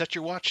you could set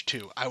your watch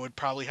to, I would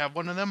probably have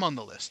one of them on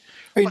the list.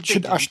 I mean, But they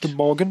should didn't. Ashton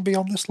Morgan be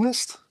on this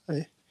list?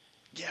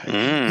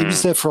 Yeah, He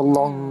was there for a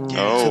long yeah,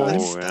 Oh,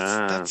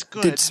 time. that's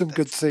good. Did some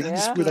good things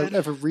Yeah. without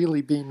ever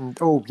really being,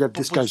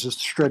 this guy's just a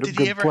straight up Did he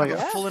good ever player.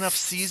 have a full enough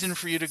season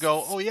for you to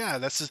go, oh yeah,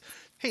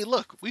 hey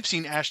look, we've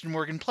seen Ashton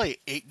Morgan play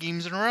 8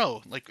 games in a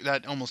row. Like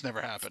that almost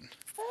never happened.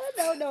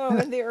 No.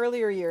 In the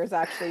earlier years,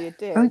 actually, it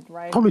did. I think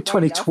Right? probably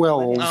Ryan Nelson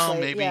 2012. let him Oh, play,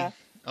 maybe. Yeah.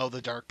 Oh,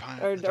 the Dark Pine.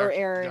 Or the dark,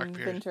 Aaron dark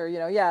period. Winter.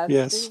 Yeah.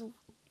 Yes.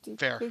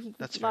 Fair. He-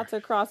 That's fair. lots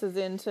of crosses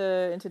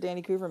into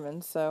Danny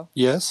Kuverman. So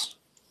Yes.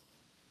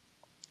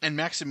 And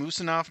Maxim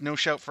Usanov, no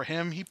shout for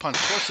him. He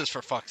punched horses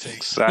for fuck's sake.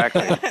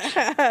 Exactly. if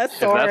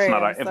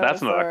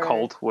that's not a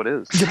cult, what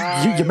is?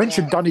 You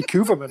mentioned Danny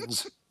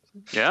Kuvermans.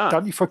 Yeah.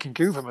 Danny fucking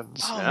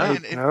Kuvermans. Oh Yeah.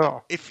 man,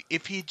 No.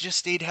 if he just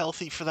stayed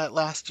healthy for that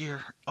last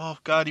year, oh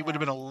god, he would have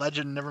been a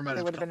legend. Never met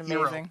it a would have been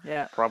hero. amazing.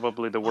 Yeah.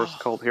 Probably the worst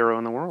cult hero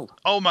in the world.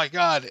 Oh my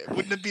god,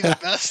 wouldn't it be the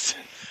best?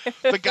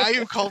 The guy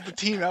who called the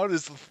team out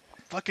is the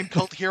fucking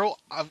cult hero.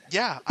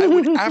 Yeah, I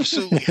would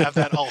absolutely have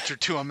that altered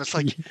to him. It's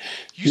like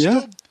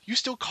you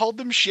still called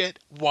them shit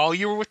while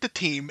you were with the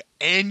team,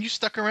 and you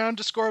stuck around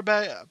to score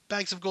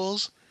bags of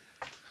goals.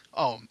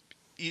 Oh,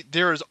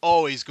 there is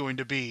always going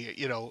to be,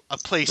 a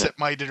place at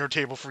my dinner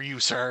table for you,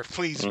 sir.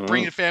 Please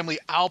bring your family.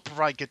 I'll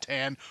provide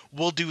Catan.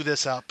 We'll do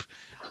this up.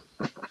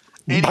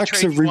 Any Max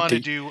trade you want to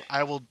Arruti. do,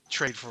 I will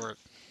trade for it.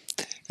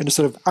 And a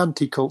sort of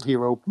anti-cult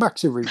hero,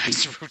 Max Arruti.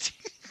 Max Arruti.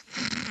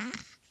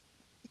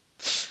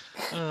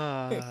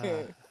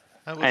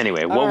 That was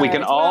Anyway, All what we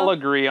can right, all well-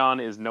 agree on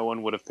is no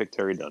one would have picked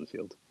Terry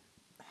Dunfield.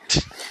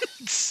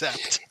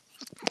 Except.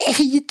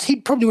 He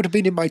probably would have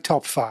been in my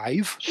top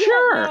 5.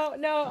 Sure.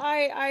 No,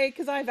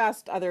 because I've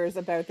asked others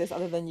about this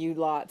other than you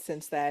lot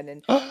since then,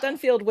 and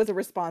Dunfield was a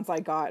response I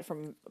got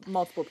from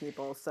multiple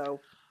people. So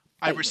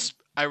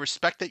I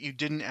respect that you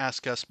didn't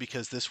ask us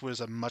because this was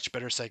a much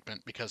better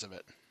segment because of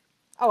it.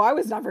 oh, I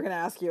was never going to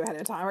ask you ahead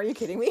of time. Are you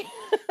kidding me?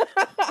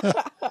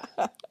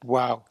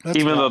 Wow. That's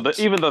Even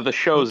right. though the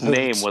show's That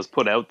name hurts. was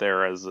put out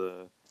there as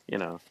a,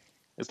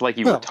 it's like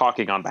you Well, were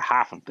talking on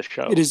behalf of the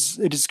show. It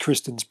is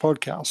Kristen's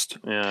podcast.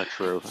 Yeah,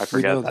 true. I We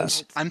forget know that.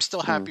 this. I'm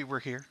still happy we're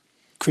here.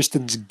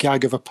 Kristen's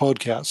gag of a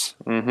podcast.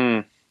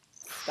 Mm-hmm.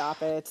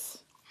 Stop it.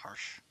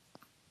 Harsh.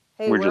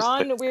 Hey, We're we're just-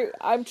 on.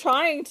 I'm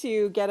trying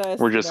to get us.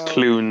 We're just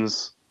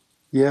cloons.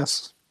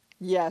 Yes.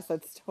 Yes,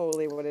 that's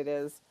totally what it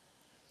is.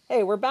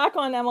 Hey, we're back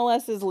on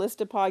MLS's list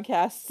of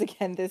podcasts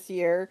again this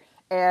year,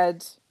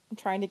 and I'm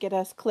trying to get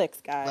us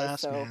clicks, guys.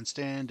 Last so man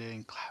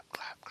standing. Clap,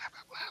 clap, clap,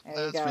 clap, clap.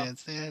 There you Last go. man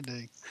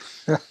standing.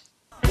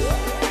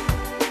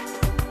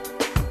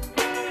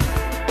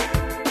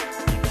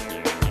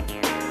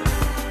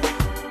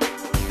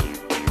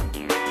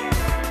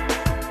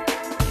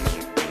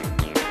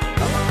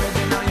 Come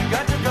original, you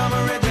got to come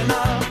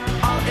original.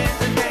 All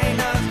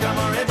entertainers, come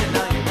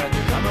original. You got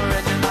to come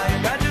original. You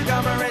got to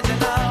come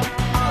original.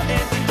 All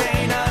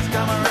entertainers,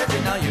 come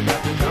original. You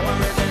got to come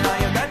original.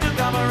 You got to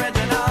come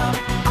original.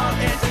 All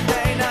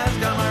entertainers,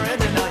 come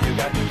original. You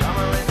got to come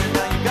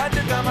original. You got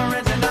to come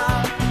original.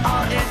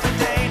 All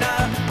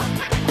entertainers,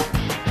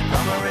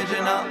 come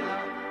original.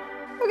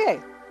 okay,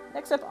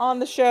 next up on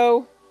the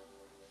show,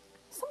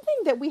 something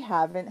that we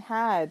haven't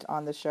had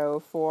on the show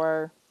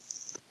for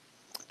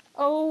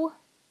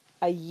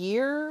a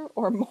year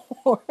or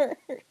more.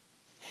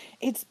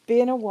 It's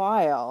been a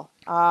while,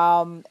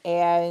 and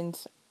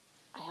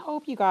I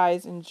hope you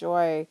guys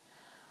enjoy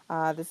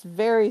this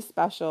very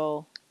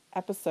special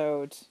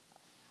episode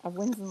of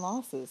Wins and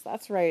Losses.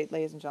 That's right,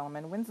 ladies and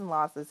gentlemen. Wins and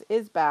Losses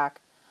is back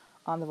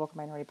on the Vocal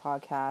Minority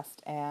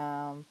Podcast.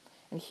 And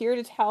here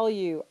to tell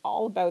you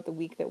all about the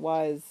week that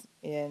was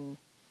in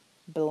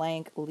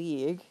blank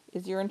league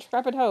is your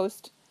intrepid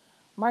host,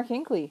 Mark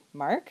Hinkley.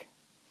 Mark,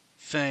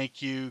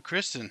 Thank you,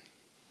 Kristen.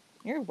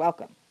 you're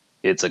welcome.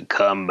 It's a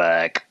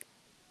comeback.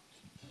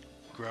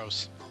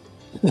 Gross.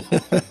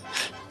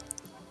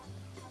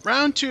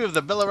 Round 2 of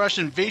the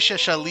Belarusian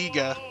Vyshesha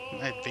Liga,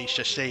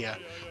 Vyshesheya,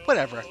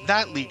 whatever,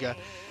 that Liga,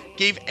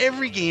 gave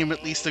every game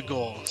at least a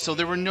goal, so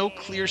there were no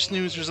clear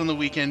snoozers on the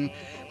weekend,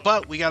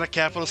 but we got a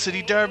Capital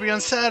City derby on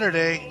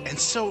Saturday, and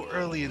so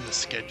early in the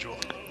schedule.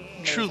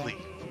 Truly,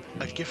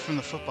 a gift from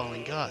the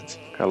footballing gods.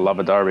 I love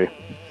a derby.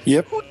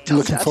 Yep. does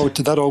Looking that? forward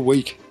to that all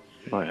week.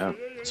 Oh yeah.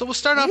 So we'll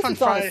start At off least on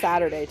it's on a Friday.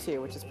 Saturday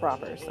too, which is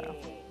proper. So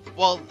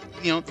Well,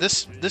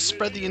 this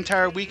spread the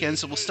entire weekend,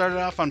 so we'll start it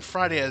off on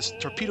Friday as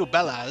Torpedo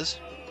Belaz.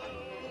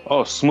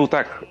 Oh,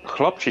 Smutak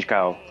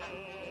Chlopchikau.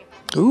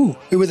 Ooh,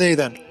 who were they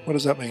then? What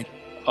does that mean?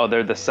 Oh,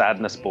 they're the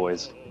Sadness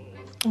Boys.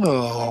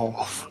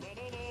 Oh,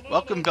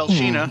 Welcome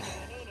Belshina.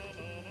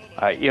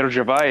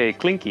 Irjavaye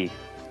Klinky.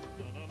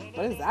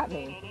 what does that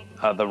mean?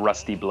 The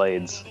Rusty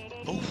Blades.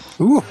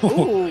 ooh,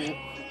 Ooh.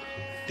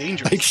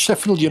 Dangerous. like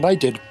Sheffield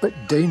United, but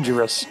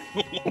dangerous.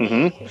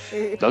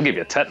 Mm-hmm. They'll give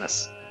you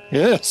tetanus.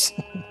 Yes.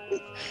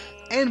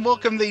 And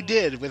welcome they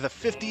did with a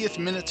 50th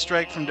minute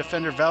strike from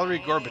defender Valery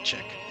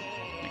Gorbachik.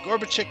 And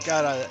Gorbachik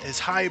got his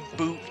high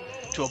boot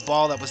to a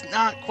ball that was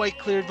not quite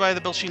cleared by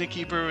the Belshina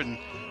keeper and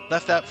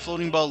left that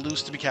floating ball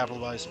loose to be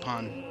capitalized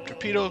upon.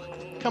 Torpedo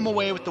come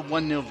away with the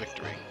 1-0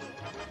 victory.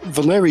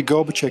 Valery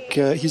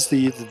Gorbachek, he's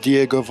the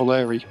Diego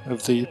Valeri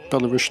of the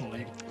Belarusian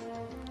league.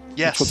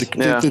 Yes. So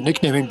Yeah. they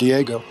nickname him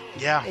Diego.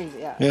 Yeah.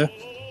 Yeah. Yeah.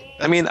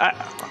 I mean, I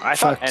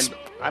thought, Facts. and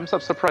I'm so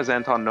surprised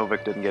Anton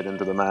Novik didn't get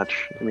into the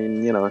match. I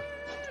mean,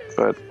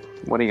 but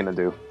what are you gonna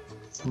do?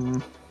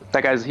 Mm.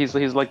 That guy's he's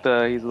like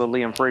the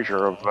Liam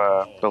Fraser of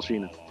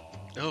Belshina.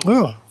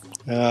 Oh.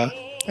 Oh,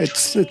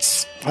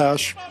 it's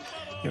harsh.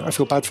 I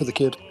feel bad for the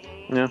kid.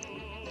 Yeah.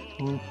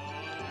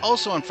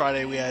 Also on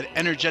Friday we had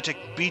energetic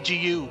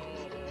BGU.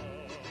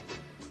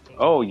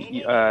 Oh,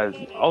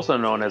 also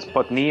known as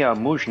Potnia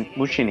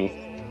Mushini,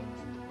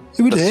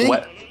 Who were they?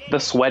 the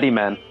sweaty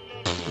man.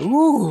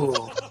 Ooh.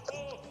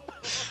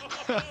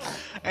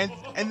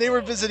 and they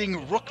were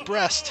visiting Rook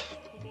Brest.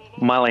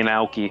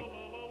 Malinauki,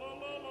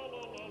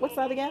 What's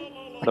that again?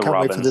 I the can't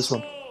Robins. wait for this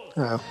one.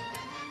 Oh.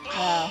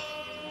 Wow.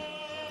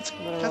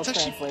 That's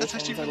actually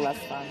Translations are really less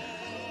fun.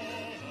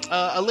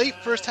 A late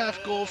first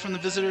half goal from the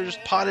visitors,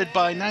 potted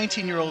by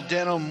 19-year-old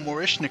Dano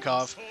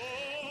Morishnikov,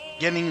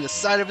 getting the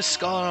side of his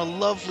skull on a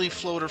lovely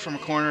floater from a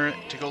corner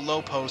to go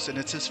low post, and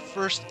it's his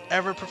first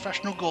ever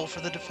professional goal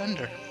for the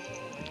defender.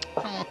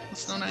 Oh,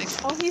 that's so nice.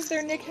 Oh, he's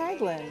their Nick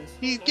Hagland.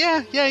 He's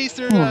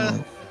their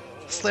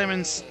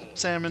Slamming's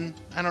salmon.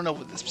 I don't know.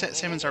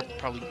 Salmons are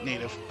probably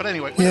native. But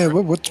anyway. Yeah,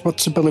 whatever.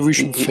 what's a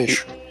Belarusian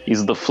fish?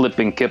 He's the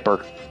flipping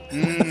kipper.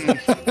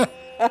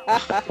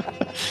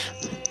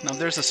 Now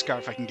there's a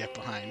scarf I can get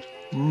behind.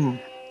 Mm.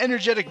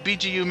 Energetic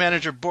BGU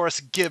manager Boris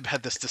Gibb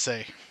had this to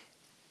say.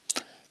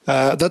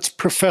 That's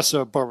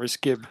Professor Boris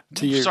Gibb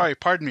to you. Sorry,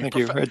 pardon me. Thank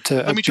you.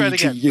 Let me try it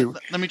again.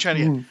 Let me try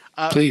it again.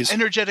 Please.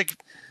 Energetic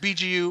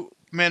BGU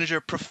manager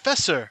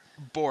Professor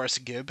Boris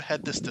Gibb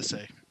had this to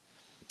say.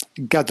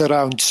 Gather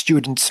round,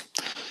 students.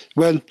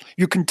 Well,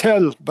 you can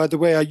tell by the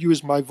way I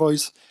use my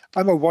voice,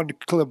 I'm a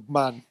one-club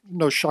man.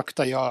 No shock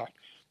they are.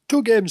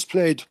 2 games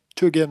played,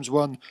 2 games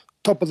won,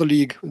 top of the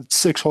league with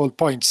 6 whole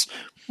points.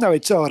 Now,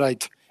 it's all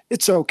right.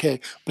 It's okay,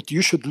 but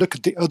you should look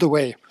at the other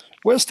way.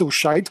 We're still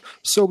shite,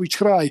 so we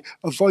try,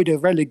 avoid a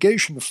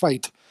relegation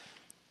fight.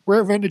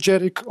 We're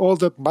energetic, all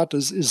that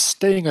matters is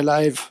staying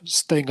alive,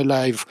 staying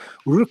alive.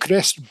 Rook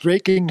rest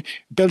breaking,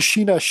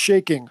 Belshina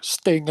shaking,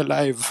 staying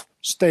alive,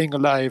 staying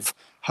alive.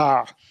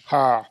 Ha,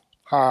 ha,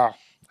 ha,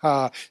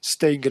 ha,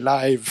 staying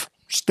alive,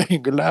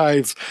 staying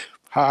alive.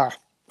 Ha,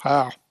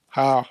 ha,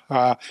 ha,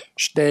 ha,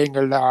 staying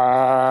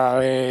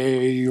alive.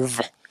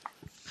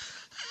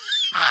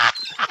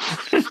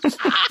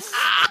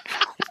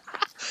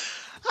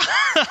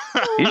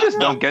 You just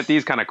don't get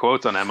these kind of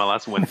quotes on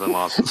MLS wins and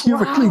losses. You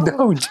really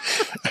don't.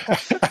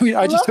 I mean,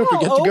 I just hope we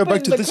get to go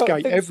back to this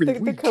guy every the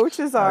week.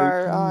 coaches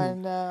are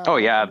on. Oh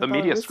yeah, the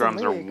media Belarusian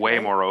scrums are league, way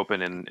right? more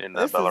open in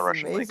the This Belarusian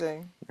is league.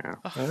 amazing. Yeah.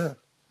 Yeah.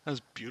 That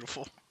was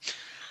beautiful.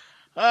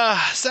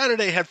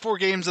 Saturday had 4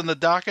 games on the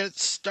docket,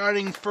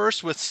 starting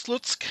first with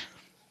Slutsk.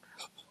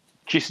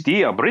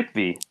 Chistia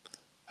Britvi,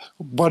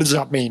 What does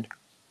that mean?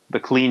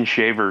 the clean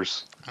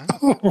shavers.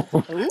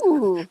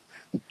 Ooh.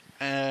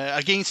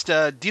 Against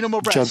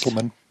Dinamo Brest.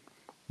 Gentlemen.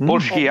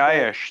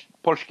 Polskiaje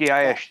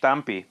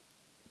Sztampi,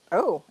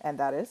 Oh, and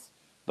that is.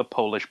 the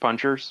Polish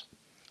punchers.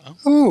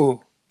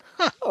 Oh,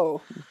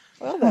 Oh,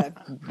 well then,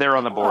 They're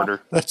on the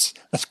border. that's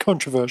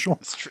controversial.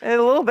 It's true. a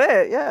little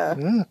bit, yeah.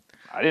 Yeah.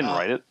 I didn't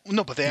write it.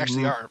 No, but they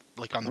actually are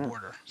like on the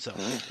border. So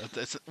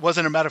it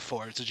wasn't a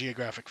metaphor. It's a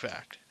geographic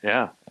fact.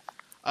 Yeah.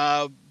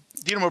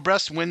 Dinamo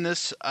Brest win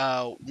this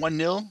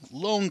 1-0.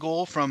 Lone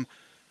goal from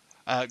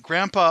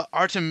Grandpa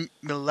Artem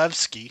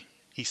Milevsky.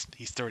 He's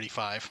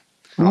 35.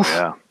 Oh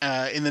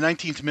yeah. In the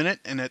 19th minute,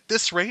 and at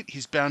this rate,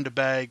 he's bound to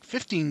bag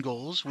 15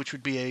 goals, which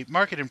would be a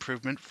market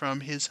improvement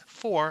from his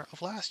 4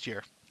 of last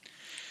year.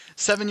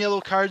 7 yellow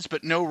cards,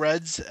 but no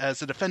reds, as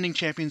the defending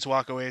champions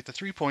walk away at the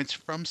 3 points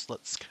from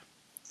Slutsk.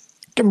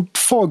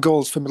 4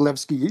 goals for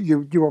Milevsky.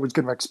 You're always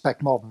going to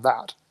expect more than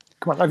that.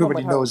 Come on,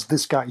 everybody One would knows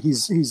this guy.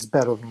 He's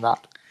better than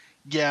that.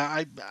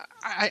 Yeah,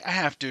 I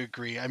have to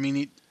agree. I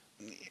mean,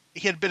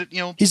 he had a bit of,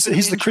 He's bit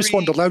of the Chris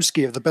injury.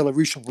 Wondolowski of the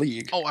Belarusian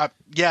league. Oh,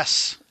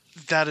 yes,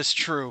 that is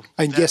true.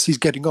 And yes, he's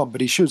getting on, but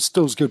he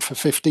still is good for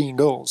 15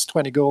 goals,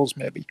 20 goals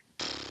maybe.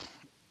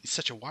 He's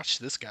such a watch,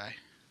 this guy.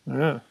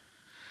 Yeah.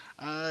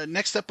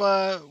 Next up,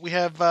 we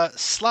have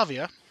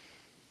Slavia.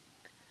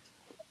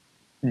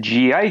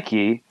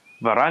 Giaiki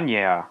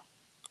Varanya.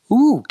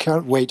 Ooh,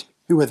 can't wait.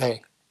 Who are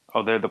they?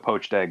 Oh, they're the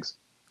poached eggs.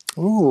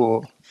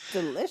 Ooh,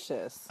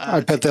 Delicious.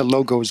 I bet their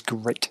logo is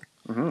great.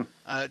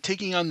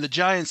 Taking on the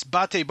Giants,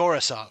 Bate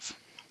Borisov.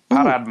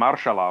 Parad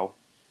Marshalau,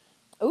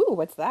 Ooh,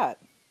 what's that?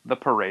 the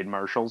parade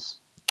marshals.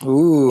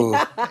 Ooh,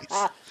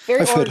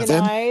 Very I've heard of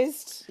them.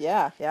 organized.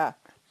 Yeah, yeah.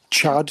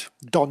 Chad,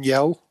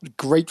 Doniel,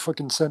 great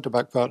fucking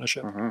centre-back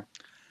partnership.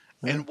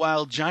 And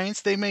while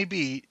Giants they may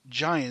be,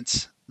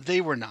 Giants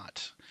they were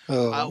not.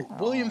 Oh.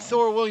 William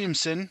Thor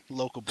Williamson,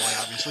 local boy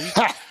obviously.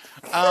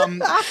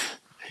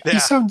 He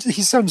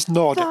sounds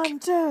Nordic.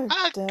 Thunder,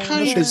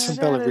 Kinda. He's from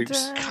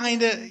Belarus.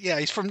 Kinda, yeah.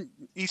 He's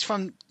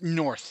from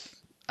North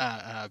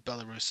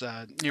Belarus,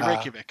 near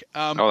Reykjavik.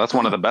 Oh, that's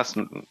one of the best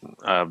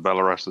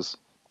Belaruses.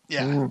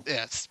 Yeah,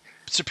 it's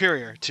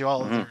superior to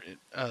all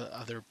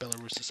other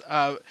Belaruses.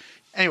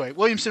 Anyway,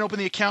 Williamson opened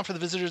the account for the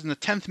visitors in the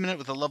 10th minute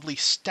with a lovely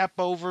step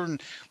over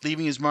and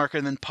leaving his marker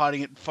and then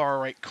potting it far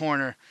right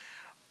corner.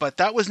 But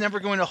that was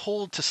never going to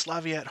hold to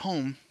Slavia at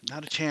home.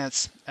 Not a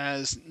chance,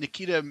 as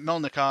Nikita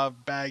Melnikov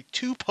bagged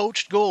 2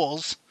 poached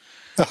goals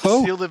to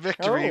seal the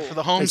victory for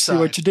the home I side. see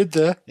what you did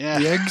there. Yeah.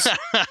 The eggs,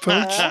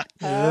 poach.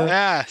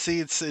 Yeah,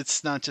 see,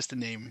 it's not just a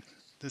name.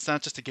 It's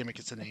not just a gimmick,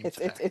 it's a name.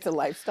 It's a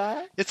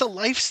lifestyle. It's a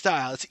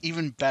lifestyle. It's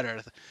even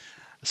better.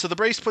 So the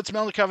brace puts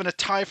Melnikov in a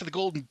tie for the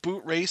Golden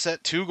Boot race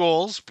at 2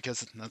 goals,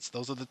 because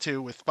those are the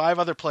 2, with 5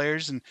 other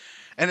players, and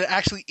it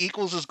actually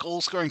equals his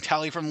goal-scoring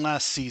tally from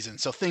last season.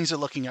 So things are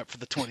looking up for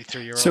the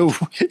 23-year-old. So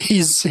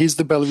he's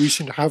the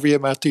Belarusian Javier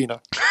Martina.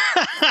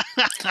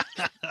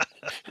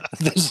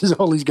 This is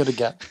all he's going to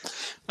get.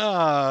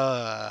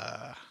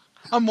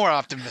 I'm more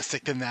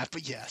optimistic than that,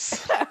 but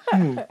yes.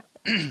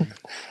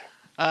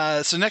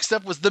 So next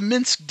up was the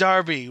Minsk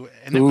Derby,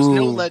 and it was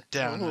no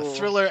letdown. A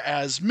thriller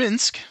as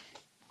Minsk.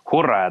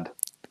 Hurad.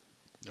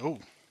 Oh,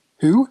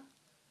 Who?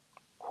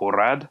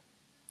 Hurad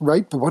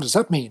Right, but what does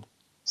that mean?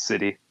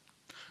 City.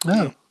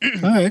 Oh,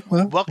 all right.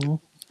 Well,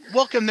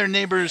 welcome their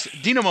neighbors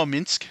Dinamo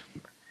Minsk.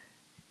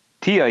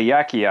 Tia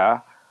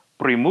Yakia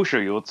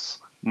Primushayuts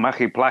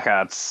Machi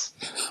Plakats.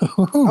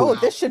 Oh,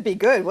 this should be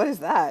good. What is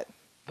that?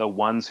 The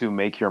ones who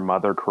make your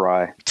mother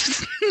cry.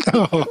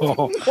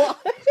 Oh,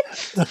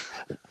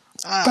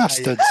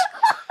 bastards.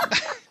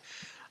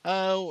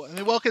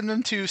 They welcomed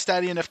them to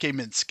Stadion FK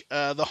Minsk.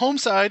 The home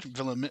side,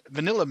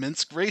 Vanilla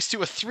Minsk, raced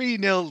to a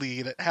 3-0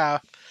 lead at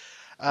half,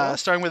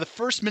 starting with a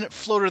first-minute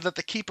floater that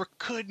the keeper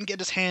couldn't get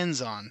his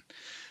hands on.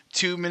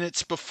 2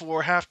 minutes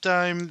before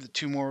halftime,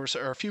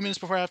 a few minutes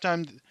before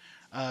halftime,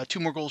 2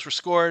 more goals were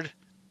scored.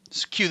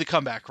 So cue the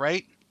comeback,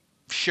 right?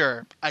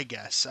 Sure, I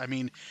guess. I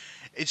mean,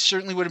 it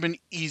certainly would have been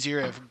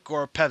easier if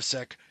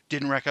Goropevsek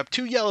didn't rack up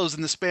 2 yellows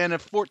in the span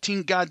of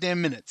 14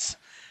 goddamn minutes.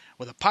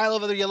 With a pile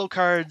of other yellow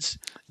cards,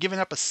 giving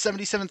up a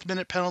 77th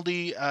minute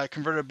penalty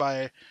converted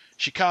by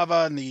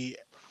Shikava in the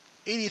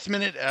 80th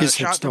minute. His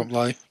hips don't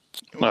lie.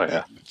 Oh,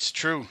 yeah. It's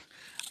true.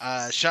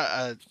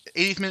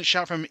 80th minute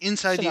shot from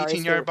inside the Scenario's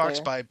 18-yard favorite box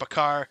player. by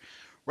Bakar,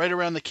 right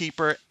around the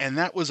keeper, and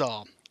that was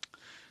all.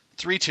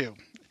 3-2.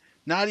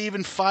 Not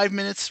even 5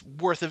 minutes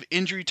worth of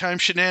injury time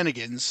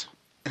shenanigans,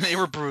 and they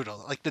were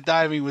brutal. Like, the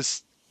diving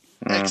was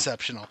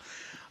exceptional.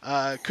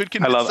 Could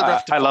convince the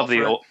ref to I call love the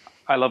for it. old.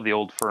 I love the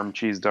old firm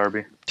cheese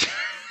derby.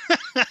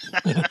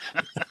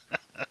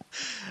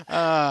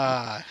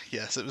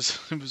 Yes, it was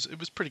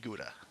pretty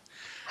good.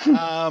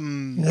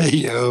 Hey,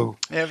 yo.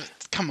 Yeah,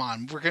 come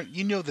on,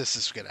 this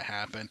is gonna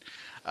happen.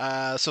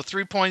 So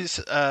 3 points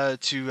to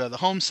the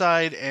home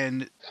side,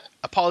 and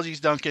apologies,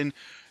 Duncan.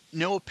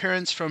 No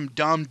appearance from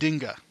Dom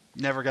Dinga.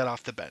 Never got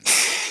off the bench.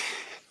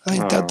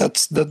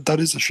 That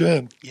is a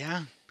shame.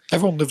 Yeah.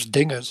 Everyone loves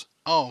dingers.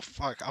 Oh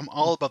fuck! I'm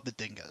all about the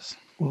Dingas.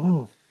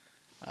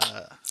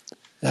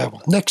 Yeah,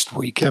 well, next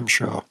week, I'm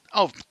sure.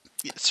 Oh,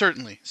 yeah,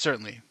 certainly.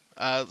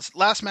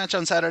 Last match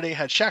on Saturday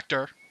had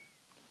Shakhtar.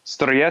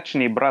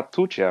 Stroyechny brat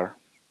Tucher,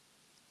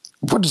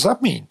 What does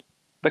that mean?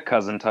 the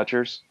cousin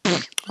touchers.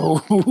 Oh,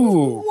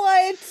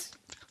 What?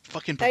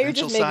 Fucking Now you're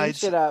provincial just making sides.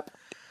 shit up.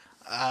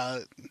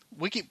 I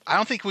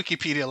don't think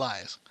Wikipedia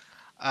lies.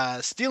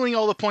 Stealing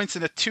all the points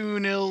in a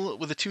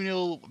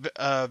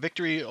 2-0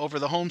 victory over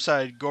the home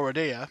side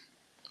Gorodea.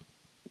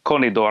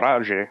 Koni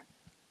Dorage,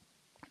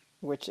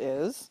 Which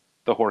is?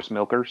 the horse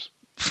milkers.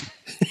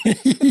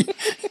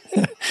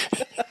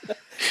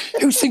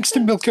 who thinks to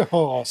milk a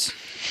horse?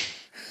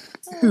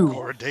 Who?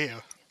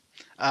 Gorodea.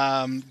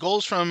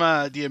 Goals from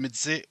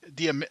Diasamidze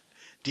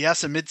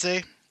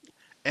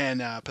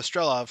and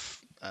Pastrelov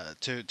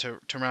to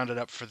round it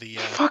up for the.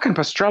 Fucking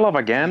Pastrelov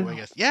I again.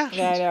 guess. Yeah.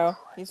 Yeah, I know.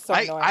 He's so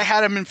annoying. I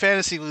had him in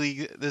fantasy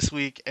league this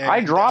week. And,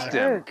 I dropped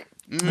him. Jerk.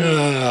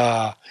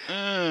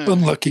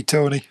 Unlucky,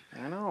 Tony.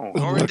 I know.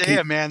 Unlucky.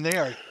 Gorodea, man, they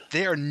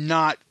are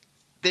not.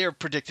 They are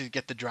predicted to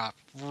get the drop.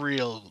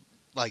 Real,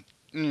 like,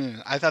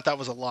 I thought that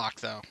was a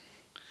lock though.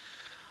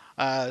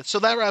 So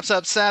that wraps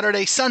up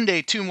Saturday.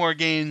 Sunday, 2 more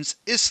games.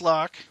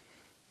 Islak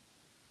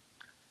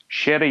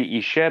Sherry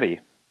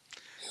Isheri,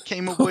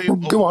 came away.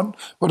 Go on.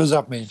 What does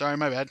that mean? Sorry,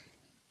 my bad.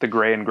 the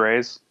gray and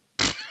grays.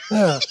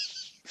 Yeah.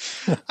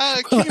 Came,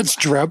 That's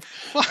drab.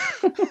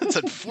 that's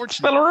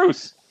unfortunate.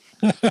 Belarus.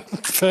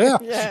 Fair.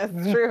 Yeah,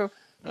 it's true.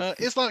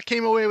 Islak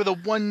came away with a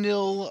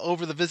 1-0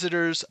 over the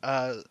visitors.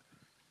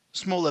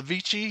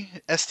 Smolavici,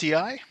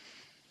 STI.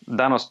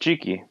 Danos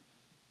Chiki,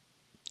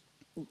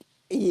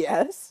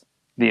 Yes.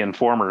 the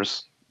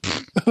informers.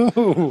 With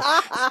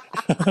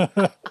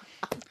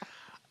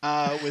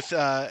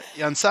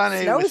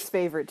Yansane. Snow's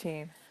favorite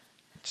team.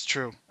 It's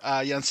true.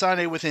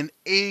 Yansane with an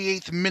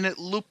 88th minute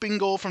looping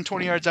goal from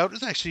 20 yards out. It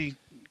was actually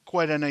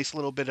quite a nice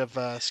little bit of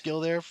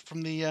skill there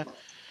from the.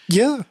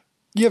 Yeah.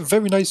 Yeah,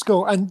 very nice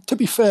goal. And to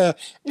be fair,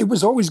 it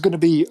was always going to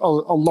be a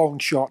long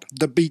shot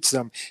that beats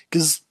them.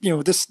 Because,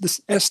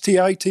 this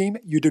STI team,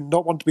 you do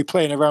not want to be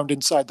playing around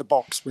inside the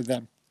box with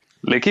them.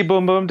 Licky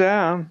boom boom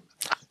down.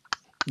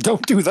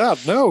 Don't do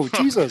that. No,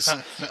 Jesus.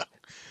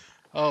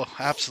 Oh,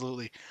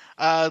 absolutely.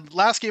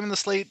 Last game in the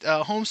slate,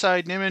 home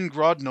side, Neman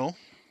Grodno.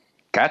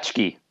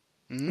 Kachki,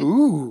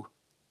 Ooh.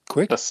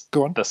 Quick.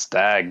 Go on. the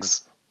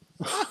Stags.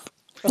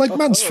 Like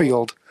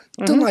Mansfield.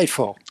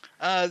 Delightful.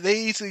 They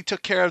easily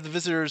took care of the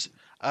visitors,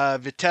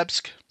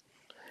 Vitebsk.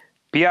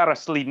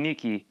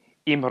 Piarasledniki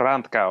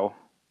Imrantkau,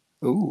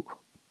 Ooh.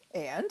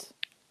 And?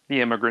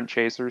 the immigrant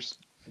chasers.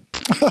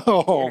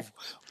 Oh,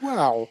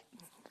 wow.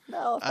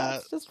 No,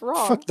 that's just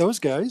wrong. Fuck those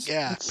guys.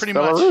 Yeah, pretty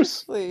much.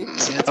 Belarus. Please.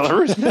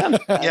 Belarus, man.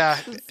 Yeah,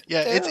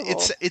 yeah.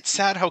 terrible. It's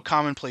sad how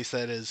commonplace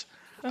that is.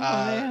 Oh,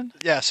 man.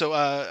 Yeah, so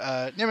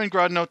Neman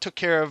Grodno took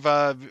care of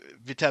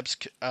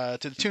Vitebsk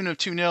to the tune of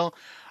 2-0.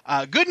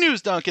 Good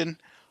news, Duncan.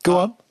 Go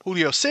on.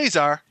 Julio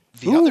Cesar,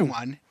 the Ooh. other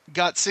one,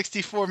 got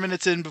 64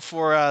 minutes in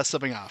before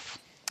subbing off.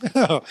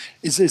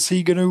 Is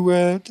he going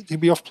to he'll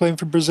be off playing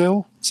for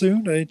Brazil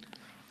soon?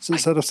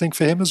 Is that a thing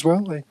for him as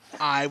well?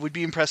 I would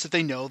be impressed if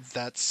they know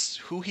that's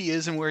who he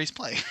is and where he's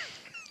playing.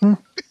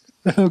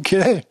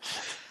 Okay.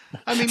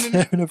 I mean,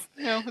 Fair enough.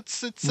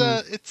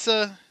 it's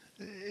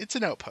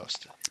an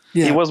outpost.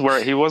 Yeah. He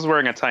was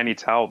wearing a tiny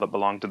towel that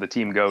belonged to the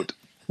team goat.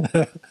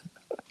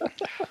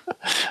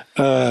 What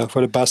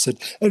a bastard.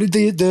 And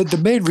the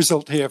main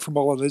result here from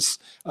all of this,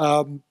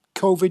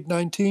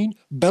 COVID-19,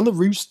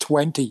 Belarus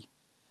 20.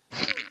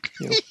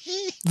 You know,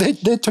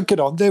 they took it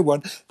on. They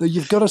won.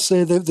 You've got to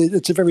say that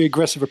it's a very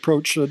aggressive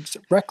approach and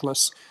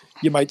reckless.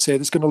 You might say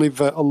it's going to leave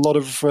a lot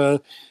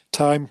of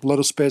time, a lot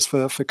of space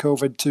for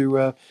COVID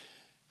to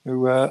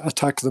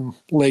attack them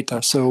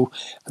later. So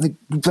I think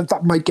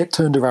that might get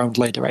turned around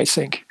later. I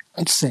think.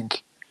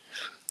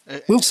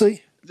 We'll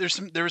see.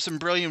 There were some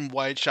brilliant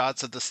wide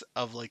shots of the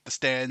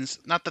stands.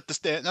 Not that the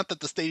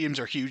stadiums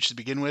are huge to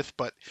begin with,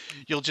 but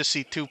you'll just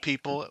see two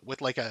people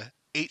with like a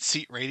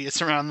 8-seat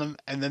radius around them,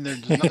 and then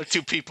there's another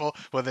two people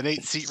with an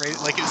 8-seat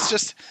radius. Like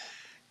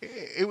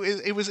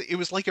it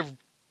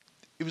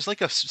was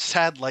like a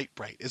sad light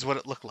bright is what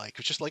it looked like. It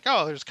was just like,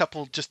 oh, there's a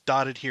couple just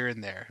dotted here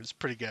and there. It was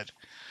pretty good.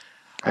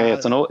 Hey,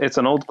 it's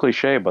an old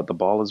cliche, but the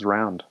ball is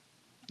round,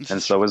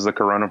 and so is the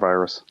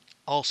coronavirus.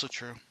 Also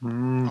true.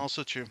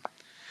 Also true.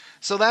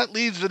 So that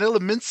leaves Vanilla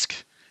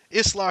Minsk,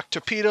 Islak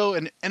Torpedo,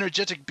 and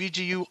Energetic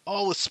BGU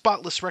all with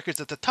spotless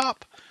records at the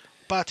top.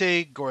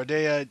 Bate,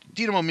 Gorodea,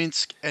 Dinamo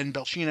Minsk, and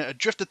Belshina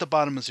adrift at the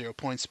bottom of 0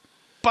 points,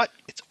 but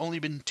it's only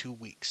been 2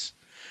 weeks.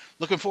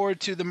 Looking forward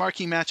to the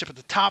marquee matchup at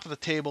the top of the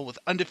table with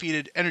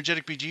undefeated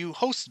Energetic BGU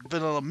hosts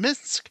Vanilla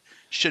Minsk.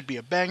 Should be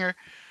a banger.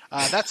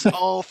 That's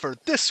all for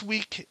this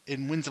week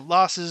in Wins and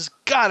Losses.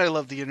 God, I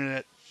love the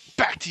internet.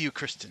 Back to you,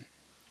 Kristen.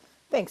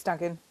 Thanks,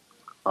 Duncan.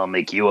 I'll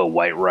make you a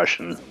White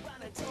Russian. Bet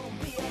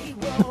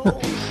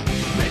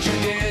you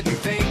didn't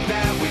think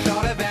that we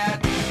thought of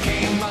that.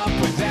 Came up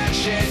with that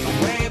shit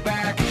way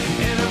back.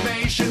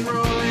 Innovation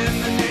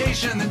ruling the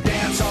nation. The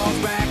dance hall's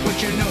back.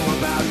 What you know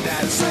about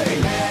that?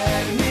 Say,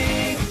 let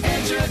me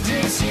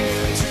introduce you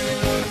to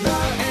the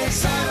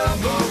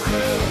excitable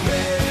crew.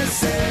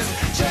 This is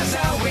just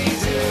how we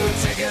do.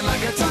 Ticking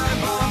like a time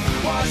bomb.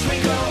 Watch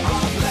me go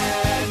off.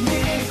 Let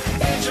me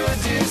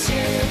introduce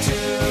you to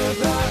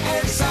the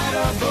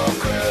excitable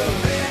crew.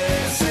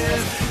 This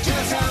is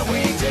just how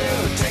we do.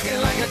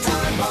 Ticking like a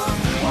time bomb.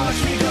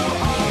 Watch me go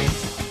off.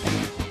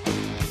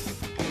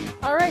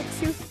 All right,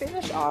 to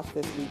finish off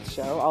this week's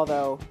show,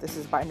 although this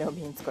is by no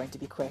means going to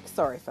be quick.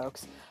 Sorry,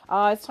 folks.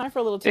 It's time for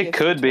a little TFC It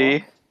could talk.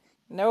 be.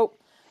 Nope.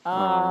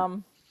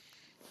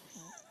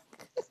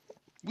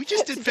 We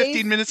just did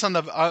 15 minutes on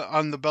the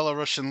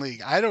Belarusian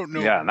league. I don't know.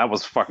 Yeah, and that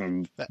was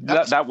fucking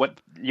that what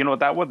you know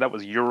what that was? That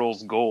was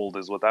Urals gold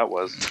is what that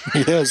was.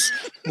 Yes,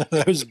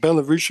 that was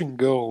Belarusian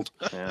gold.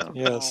 Yeah.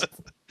 Yes.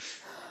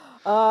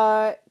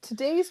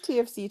 Today's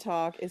TFC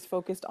talk is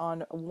focused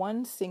on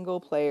one single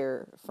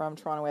player from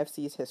Toronto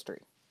FC's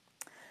history.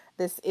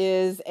 This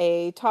is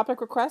a topic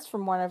request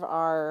from one of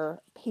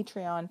our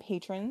Patreon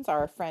patrons,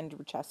 our friend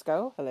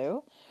Ruchesco.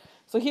 Hello.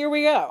 So here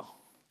we go.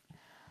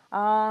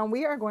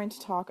 We are going to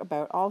talk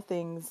about all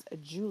things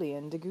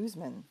Julian de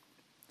Guzman.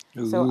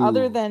 So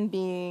other than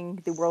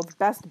being the world's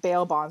best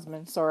bail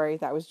bondsman, sorry,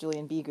 that was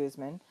Julian B.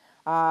 Guzman.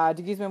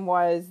 De Guzman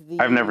was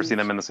the... I've never seen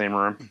them in the same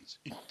room.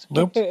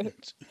 Nope.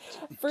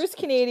 first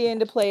Canadian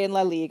to play in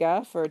La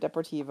Liga for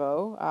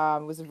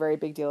Deportivo. It was a very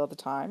big deal at the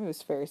time. He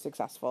was very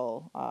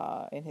successful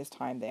in his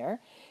time there.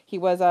 He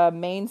was a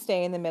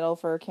mainstay in the middle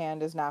for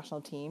Canada's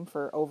national team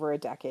for over a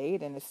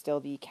decade and is still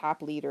the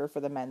cap leader for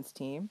the men's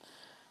team.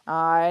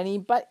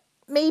 But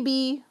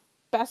maybe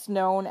best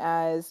known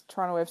as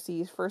Toronto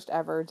FC's first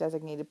ever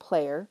designated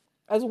player,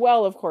 as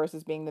well, of course,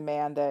 as being the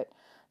man that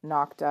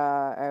knocked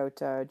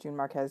out June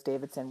Marquez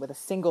Davidson with a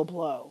single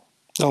blow.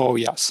 Oh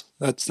yes,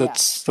 that's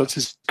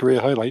his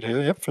career highlight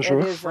here. Yep, for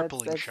sure.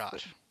 Crippling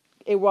shot.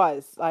 It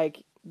was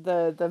like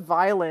the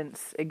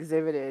violence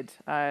exhibited.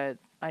 I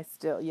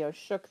still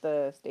shook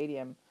the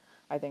stadium.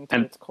 I think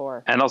to its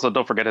core. And also,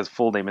 don't forget his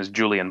full name is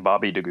Julian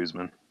Bobby de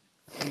Guzman.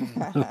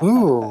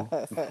 Ooh.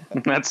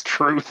 That's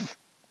truth.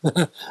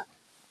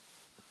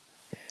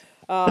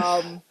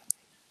 And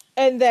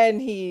then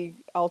he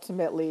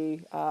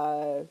ultimately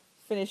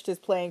finished his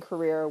playing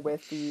career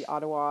with the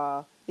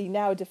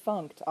now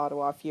defunct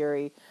Ottawa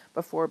Fury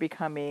before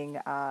becoming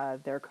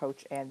their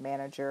coach and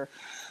manager.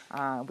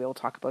 We'll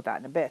talk about that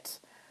in a bit.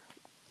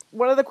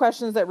 One of the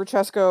questions that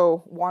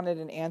Ruchesco wanted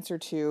an answer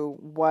to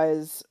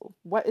was,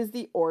 what is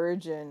the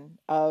origin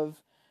of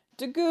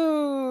de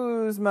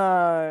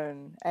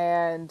Guzman?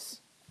 And,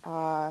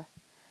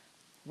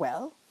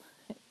 well,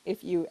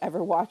 if you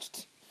ever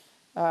watched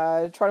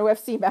Toronto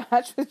FC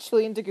match with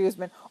Julian de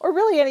Guzman, or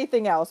really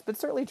anything else, but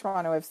certainly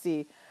Toronto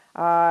FC,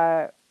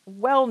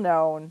 well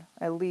known,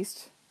 at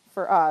least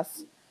for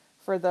us,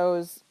 for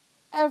those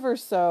ever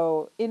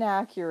so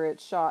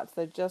inaccurate shots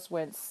that just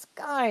went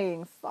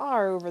skying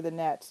far over the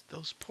net.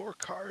 Those poor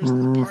cars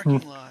in the parking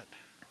lot.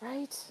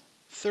 Right?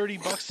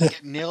 $30 to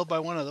get nailed by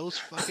one of those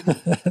fucking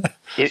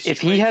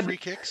If he had free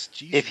kicks.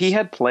 Jesus. if he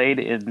had played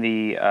in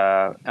the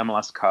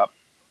MLS Cup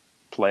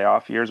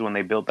playoff years when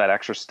they built that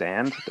extra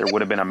stand, there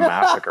would have been a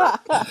massacre.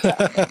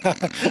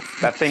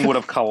 That thing would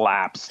have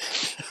collapsed.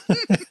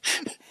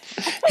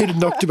 He'd have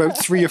knocked about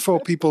 3 or 4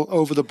 people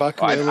over the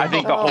back rail. I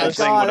think the whole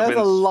thing would have that's been.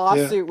 a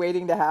lawsuit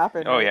waiting to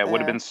happen. Oh yeah, it right would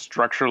have there. been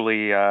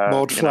structurally.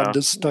 Maud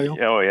Flanders style.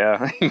 Oh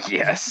yeah,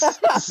 yes,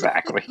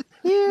 exactly.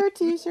 Here,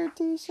 t-shirt.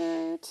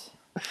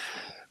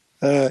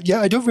 Yeah,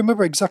 I don't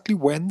remember exactly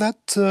when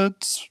that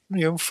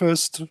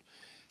first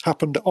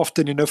happened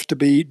often enough to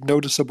be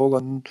noticeable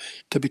and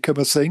to become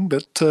a thing.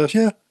 But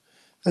yeah,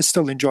 I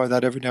still enjoy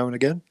that every now and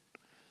again.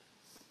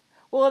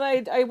 Well,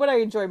 and what I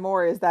enjoy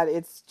more is that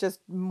it's just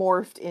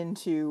morphed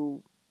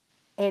into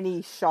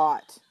any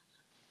shot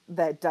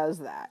that does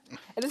that,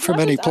 and it's From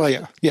not any just us. player,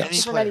 Any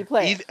yes. From any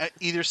player.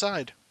 Either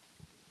side.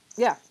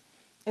 Yeah,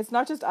 it's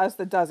not just us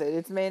that does it.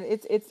 It's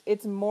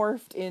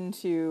morphed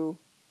into,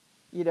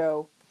 you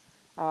know,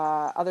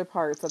 other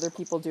parts. Other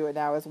people do it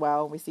now as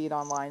well. We see it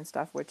online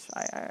stuff, which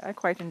I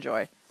quite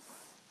enjoy.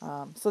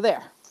 So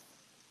there.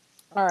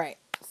 All right.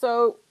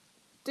 So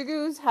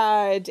Degoose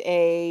had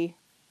a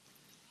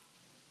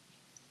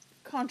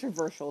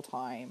controversial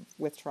time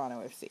with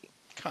Toronto FC.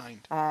 Kind.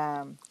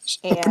 Up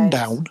and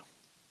down.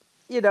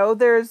 You know,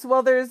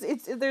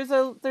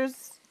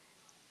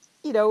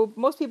 you know,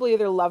 most people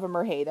either love him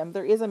or hate him.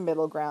 There is a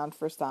middle ground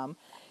for some.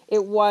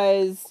 It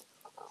was,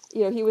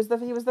 you know, he was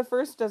the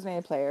first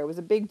designated player. It was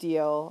a big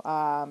deal.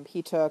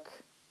 He took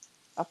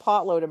a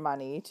potload of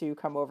money to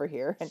come over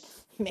here and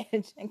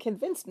managed and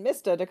convinced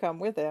Mista to come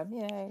with him.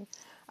 Yay.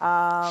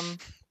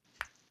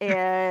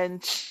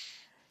 And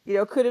you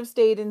know, could have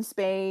stayed in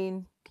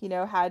Spain. You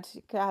know, had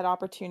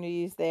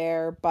opportunities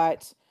there,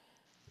 but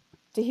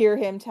to hear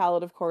him tell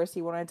it, of course,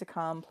 he wanted to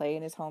come play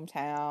in his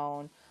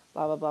hometown,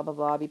 blah blah blah blah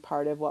blah, be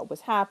part of what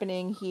was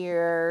happening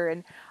here,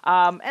 and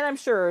I'm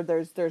sure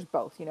there's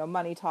both, you know,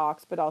 money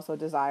talks, but also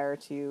desire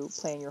to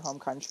play in your home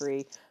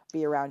country,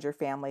 be around your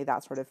family,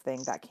 that sort of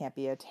thing. That can't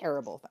be a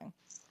terrible thing.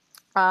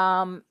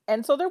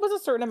 And so there was a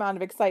certain amount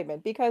of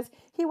excitement because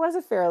he was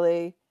a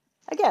fairly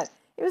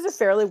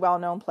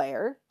well-known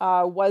player,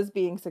 was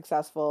being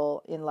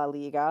successful in La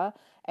Liga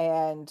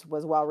and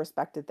was well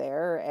respected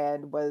there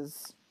and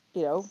was,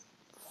 you know,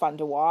 fun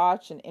to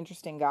watch, an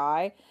interesting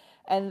guy.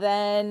 And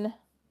then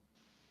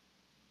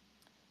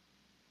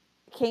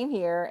came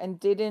here and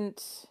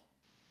didn't,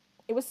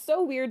 it was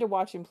so weird to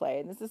watch him play.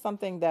 And this is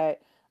something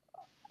that,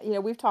 you know,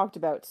 we've talked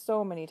about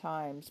so many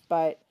times,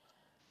 but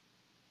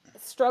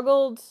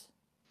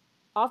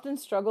often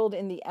struggled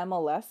in the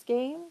MLS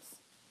games.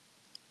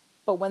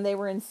 But when they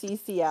were in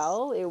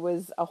CCL, it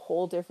was a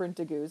whole different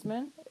De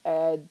Guzman,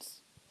 and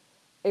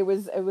it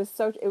was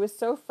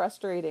so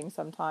frustrating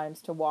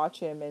sometimes to watch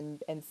him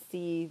and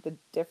see the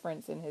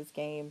difference in his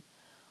game,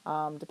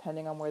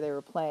 depending on where they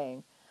were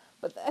playing.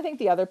 But I think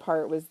the other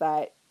part was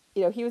that,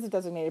 you know, he was a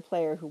designated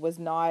player who was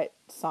not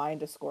signed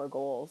to score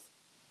goals,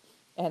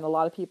 and a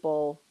lot of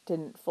people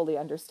didn't fully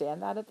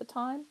understand that at the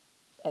time,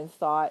 and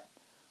thought,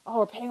 "Oh,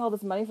 we're paying all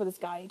this money for this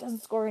guy. He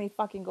doesn't score any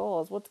fucking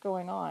goals. What's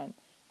going on?"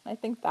 And I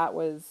think that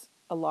was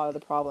a lot of the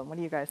problem. What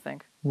do you guys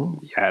think?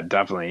 Yeah,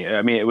 definitely.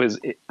 I mean, it was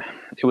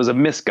a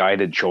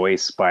misguided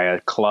choice by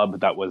a club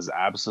that was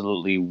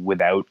absolutely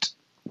without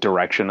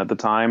direction at the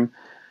time.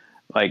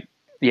 Like,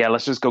 yeah,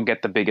 let's just go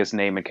get the biggest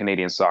name in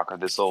Canadian soccer.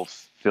 This will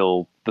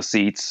fill the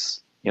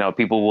seats. You know,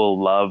 people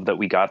will love that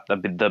we got the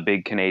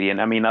big Canadian.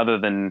 I mean, other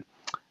than,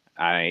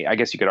 I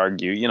guess you could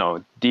argue, you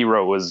know,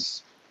 D-Row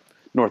was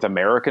North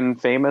American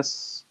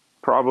famous,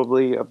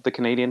 probably, of the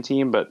Canadian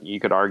team, but you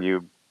could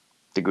argue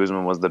De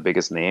Guzman was the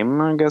biggest name,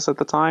 I guess, at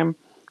the time,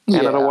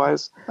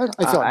 Canada-wise. I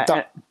thought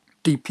that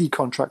DP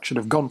contract should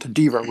have gone to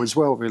D-Row as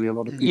well, really, a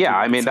lot of people. Yeah,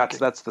 I mean,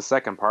 that's the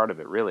second part of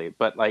it, really.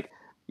 But, like,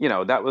 you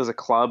know, that was a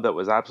club that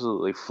was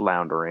absolutely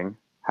floundering,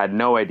 had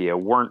no idea,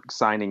 weren't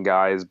signing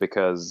guys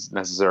because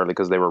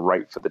they were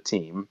right for the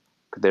team.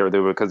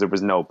 Because there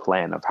was no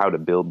plan of how to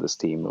build this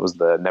team. It was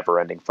the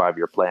never-ending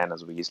 5-year plan,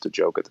 as we used to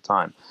joke at the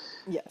time.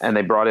 Yes. And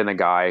they brought in a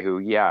guy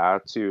who,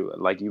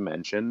 like you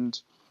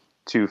mentioned,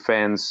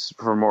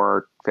 for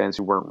more fans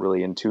who weren't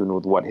really in tune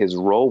with what his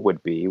role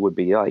would be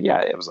like,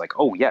 it was like,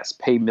 oh yes,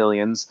 pay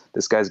millions.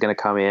 This guy's going to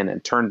come in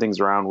and turn things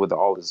around with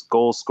all this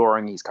goal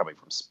scoring. He's coming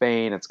from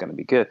Spain. It's going to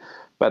be good.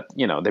 But,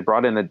 you know, they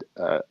brought in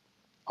a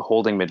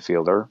holding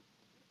midfielder,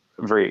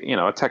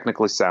 a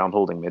technically sound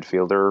holding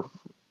midfielder,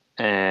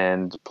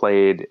 and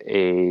played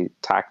a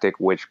tactic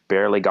which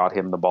barely got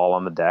him the ball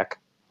on the deck.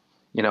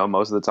 You know,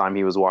 most of the time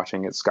he was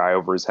watching it sky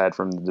over his head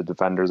from the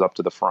defenders up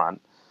to the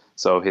front.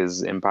 So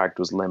his impact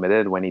was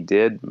limited. When he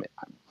did,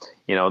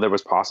 you know, there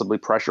was possibly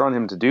pressure on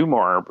him to do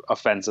more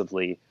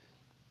offensively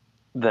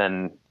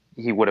than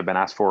he would have been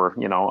asked for,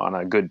 you know, on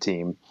a good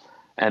team.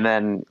 And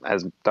then,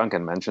 as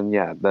Duncan mentioned,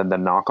 then the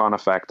knock-on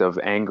effect of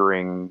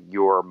angering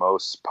your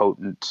most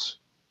potent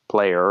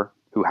player,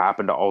 who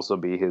happened to also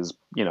be his,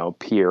 you know,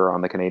 peer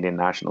on the Canadian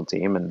national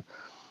team. And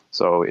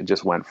so it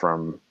just went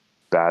from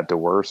bad to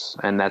worse.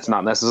 And that's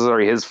not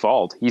necessarily his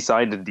fault. He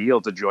signed a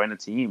deal to join a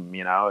team,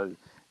 you know.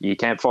 You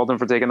can't fault him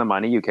for taking the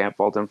money. You can't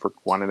fault him for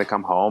wanting to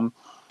come home.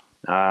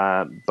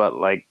 But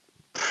like,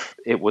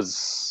 it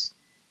was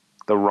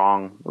the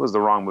wrong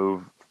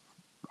move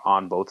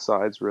on both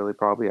sides, really.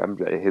 Probably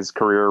his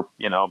career,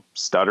 you know,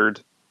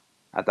 stuttered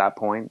at that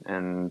point,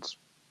 and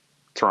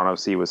Toronto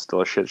FC was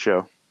still a shit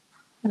show.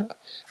 Yeah.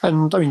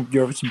 And I mean,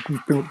 you obviously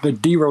the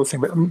D-Row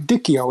thing, but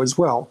Dicchio as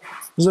well.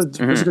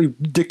 Basically,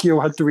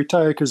 Dicchio had to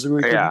retire because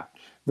we ran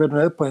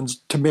airplanes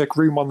to make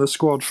room on the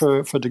squad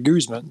for De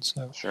Guzman.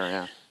 So. Sure,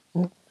 yeah.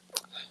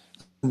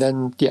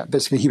 then, yeah,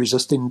 basically he was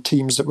just in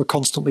teams that were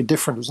constantly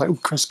different. It was like, oh,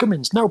 Chris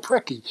Cummins, now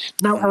Preki,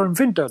 now Aaron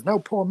Vinter, now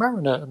Paul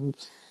Mariner. And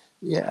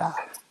yeah,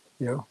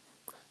 you know,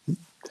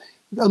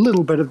 a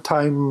little bit of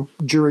time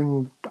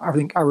during, I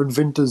think, Aaron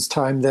Vinter's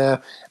time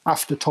there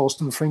after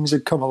Torsten Frings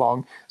had come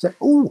along. It's like,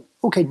 oh,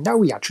 okay,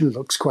 now he actually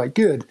looks quite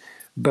good.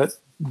 But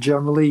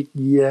generally,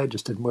 yeah, it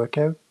just didn't work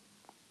out.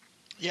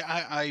 Yeah,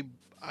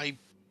 I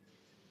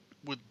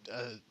would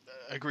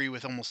agree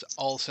with almost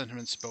all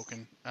sentiments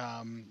spoken.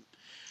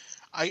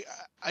 I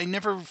I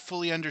never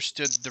fully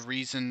understood the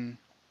reason.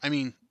 I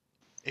mean,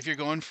 if you're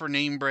going for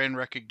name brand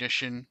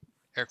recognition,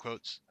 air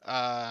quotes,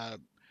 at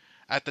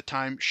the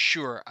time,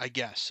 sure, I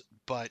guess,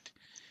 but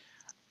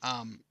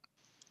um,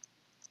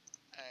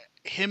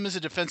 him as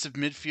a defensive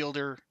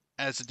midfielder,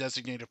 as a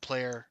designated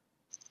player,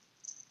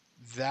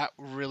 that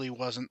really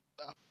wasn't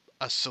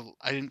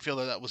I didn't feel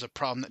that that was a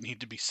problem that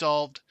needed to be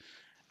solved.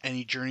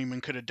 Any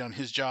journeyman could have done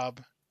his job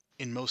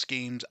in most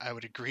games. I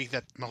would agree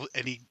that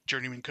any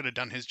journeyman could have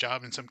done his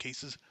job in some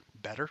cases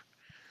better.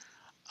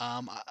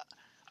 I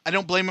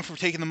don't blame him for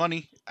taking the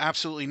money.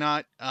 Absolutely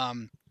not.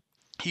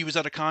 He was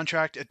out of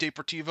contract at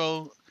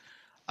Deportivo.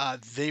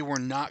 They were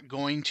not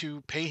going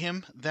to pay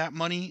him that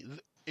money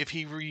if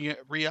he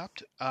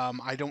re-upped.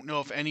 I don't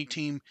know if any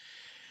team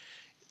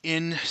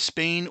in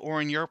Spain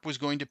or in Europe was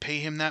going to pay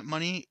him that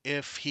money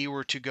if he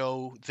were to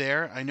go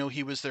there. I know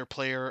he was their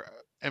player,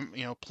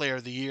 player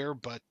of the year,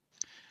 but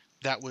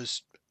that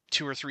was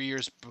 2 or 3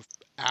 years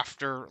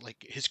after, like,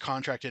 his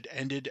contract had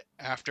ended.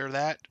 After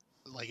that,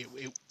 like,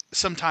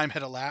 some time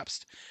had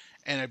elapsed,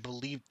 and I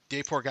believe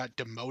Depor got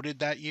demoted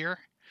that year.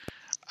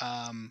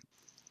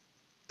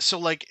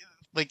 So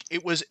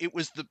it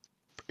was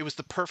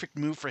the perfect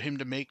move for him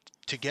to make,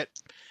 to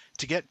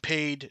get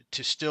paid,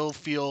 to still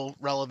feel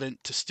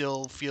relevant, to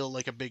still feel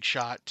like a big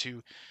shot,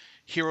 to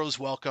heroes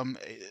welcome.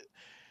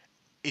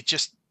 It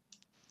just,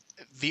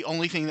 the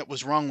only thing that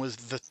was wrong was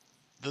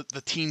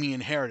the team he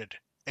inherited,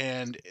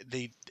 and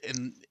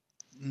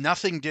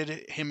nothing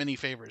did him any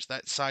favors.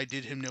 That side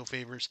did him no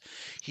favors.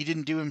 He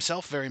didn't do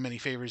himself very many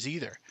favors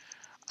either.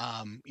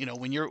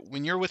 When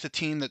you're with a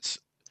team that's,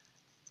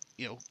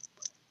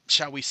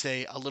 shall we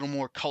say, a little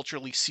more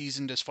culturally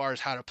seasoned as far as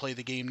how to play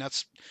the game.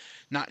 That's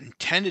not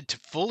intended to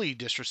fully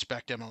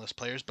disrespect MLS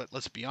players, but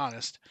let's be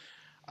honest.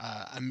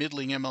 A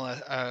middling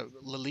MLS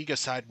La Liga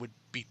side would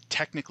be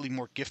technically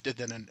more gifted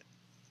than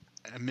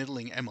a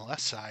middling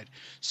MLS side.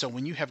 So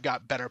when you have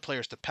got better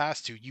players to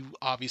pass to, you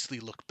obviously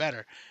look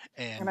better.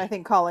 And And I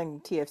think calling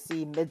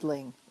TFC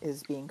middling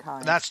is being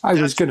kind. I was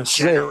that's going to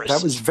say, generous.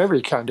 that was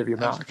very kind of you,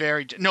 That was Mark.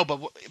 very no,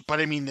 but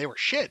I mean, they were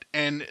shit.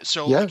 And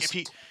so, like,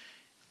 Yes.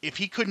 if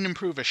he couldn't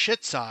improve a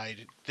shit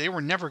side, they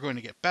were never going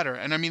to get better.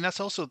 And I mean, that's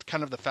also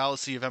kind of the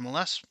fallacy of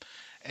MLS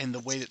and the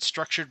way it's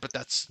structured. But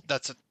that's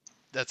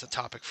a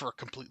topic for a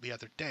completely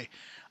other day.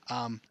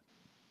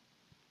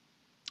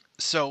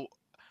 So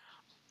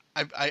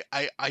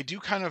I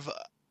did kind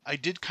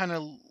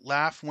of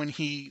laugh when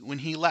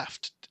he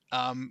left,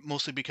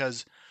 mostly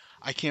because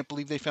I can't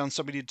believe they found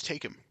somebody to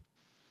take him.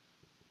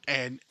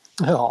 And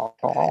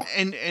Aww.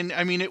 and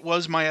I mean, it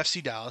was my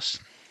FC Dallas.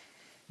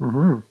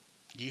 Mm-hmm.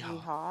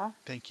 Yeehaw. Yeehaw.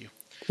 Thank you.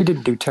 He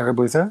didn't do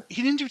terribly there.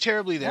 He didn't do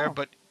terribly there, No.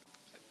 but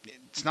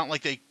it's not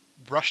like they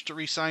rushed to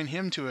re-sign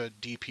him to a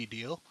DP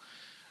deal,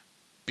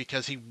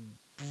 because he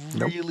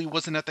Nope. really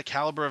wasn't at the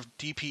caliber of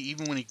DP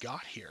even when he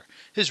got here.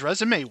 His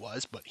resume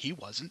was, but he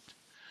wasn't.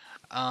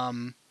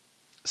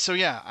 So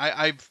yeah,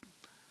 I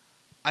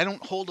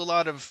don't hold a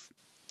lot of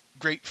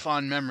great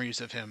fond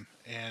memories of him,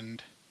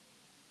 and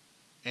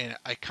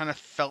I kind of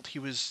felt he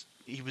was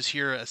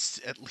here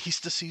at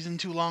least a season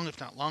too long, if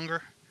not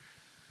longer.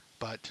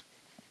 But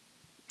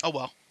oh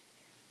well.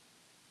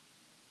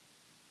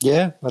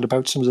 Yeah, that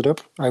about sums it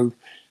up. I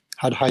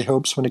had high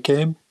hopes when it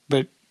came,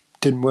 but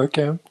didn't work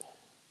out.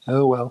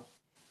 Oh well.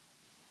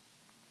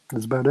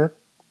 That's about it.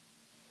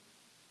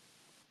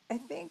 I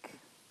think,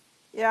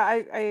 yeah,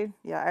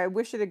 I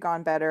wish it had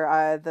gone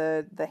better.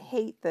 The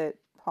hate that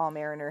Paul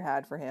Mariner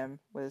had for him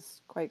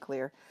was quite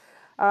clear.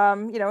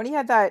 And he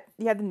had the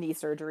knee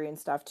surgery and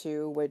stuff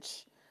too,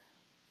 which,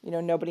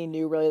 nobody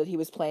knew really that he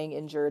was playing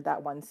injured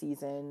that one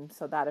season,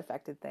 so that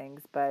affected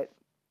things. But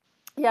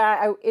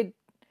yeah,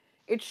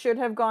 it should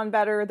have gone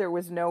better. There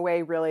was no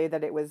way really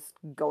that it was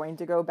going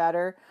to go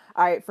better.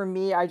 For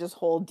me, I just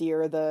hold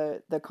dear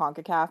the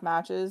CONCACAF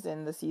matches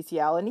in the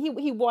CCL, and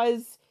he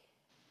was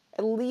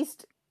at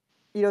least,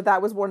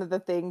 that was one of the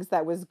things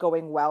that was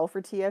going well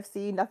for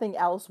TFC. Nothing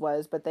else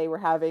was, but they were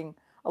having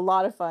a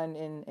lot of fun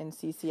in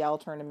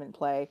CCL tournament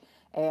play,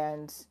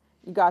 and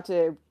you got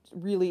to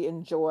really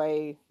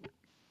enjoy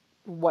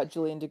what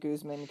Julian de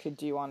Guzman could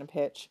do on a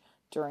pitch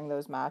during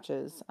those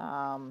matches.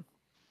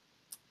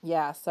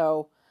 Yeah,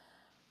 so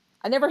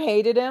I never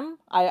hated him.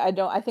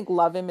 I think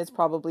love him is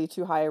probably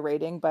too high a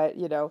rating, but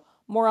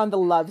more on the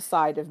love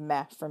side of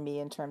meh for me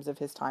in terms of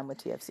his time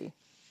with TFC.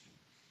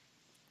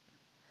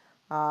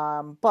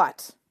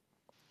 But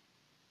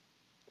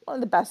one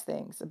of the best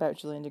things about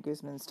Julian de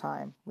Guzman's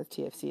time with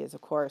TFC is,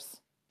 of course,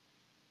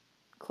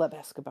 Club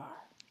Escobar.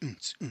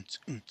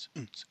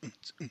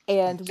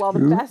 And while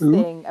the best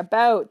thing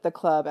about the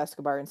Club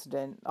Escobar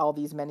incident all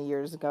these many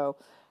years ago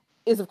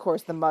is, of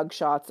course, the mug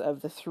shots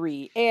of the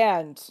three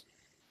and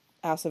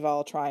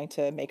Aceval trying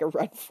to make a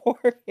run for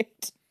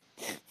it,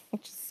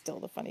 which is still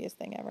the funniest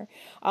thing ever.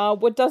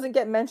 What doesn't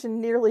get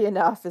mentioned nearly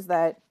enough is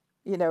that,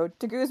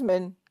 de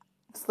Guzman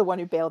is the one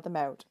who bailed them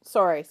out.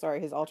 Sorry,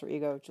 his alter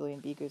ego, Julian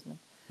B. Guzman.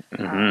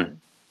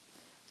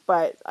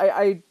 But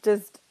I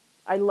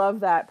love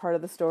that part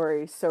of the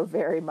story so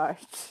very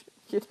much.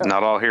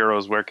 Not all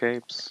heroes wear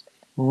capes.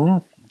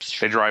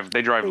 They drive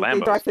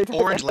Lambos.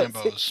 Orange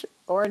Lambos.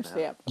 Orange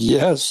stamp.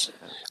 Yes.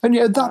 And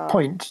at that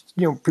point,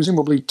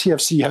 presumably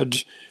TFC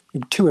had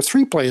 2 or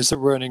 3 players that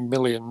were earning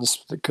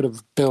millions that could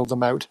have bailed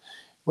them out.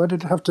 Why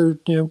did it have to,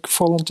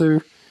 fall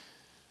into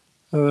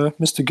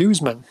Mr.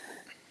 Guzman?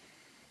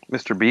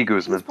 Mr. B.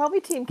 Guzman.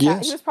 He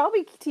was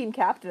probably team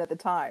captain at the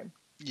time.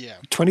 Yeah.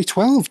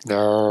 2012?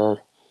 No.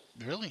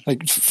 Really? Like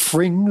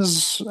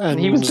Frings and...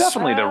 He was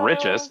definitely the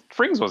richest.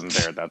 Frings wasn't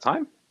there at that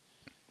time.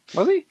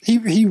 Was he?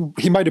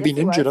 He might have been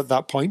he injured was. at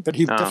that point, but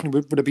he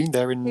definitely would have been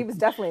there in He was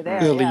definitely there.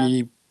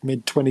 early,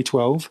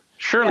 mid-2012.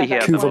 Surely he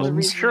had that the was one of most. the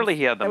reasons. Surely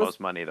he had the That was- most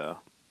money though.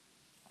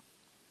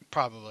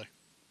 Probably.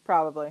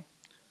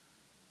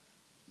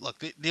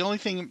 Look, the only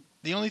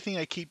thing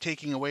I keep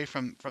taking away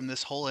from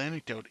this whole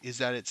anecdote is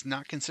that it's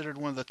not considered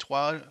one of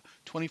the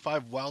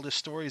 25 wildest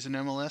stories in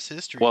MLS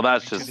history. Well,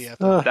 that's according just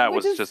to the that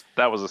Which was is- a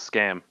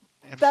scam.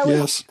 That was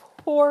Yes.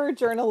 poor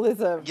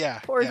journalism. Yeah,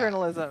 Poor yeah.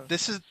 journalism.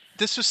 This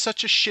was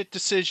such a shit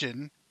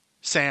decision,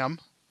 Sam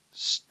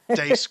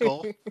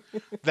Dayskull,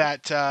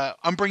 that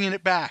I'm bringing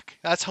it back.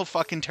 That's how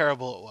fucking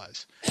terrible it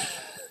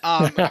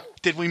was.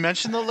 Did we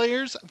mention the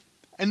layers?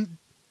 And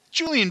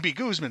Julian B.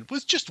 Guzman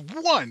was just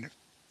one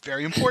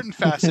very important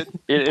facet.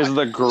 It is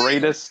the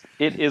greatest.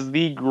 It is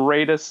the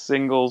greatest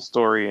single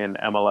story in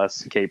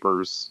MLS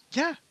capers.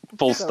 Yeah,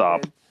 Full So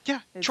stop. good. yeah.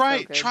 It's Try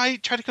so good.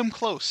 try to come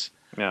close.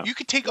 Yeah. You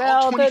could take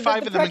Well, all the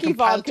 25 of them and Preki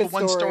compile it to vodka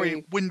one story. story-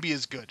 It wouldn't be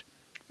as good.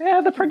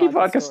 Yeah, the Preki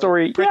vodka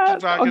story. Preki Yeah,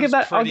 vodka I'll give is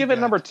that. I'll pretty give it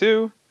good. number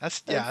 2.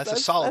 That's a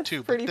That's solid 2.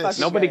 But pretty this,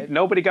 fucking good.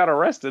 Nobody got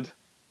arrested.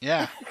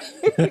 yeah.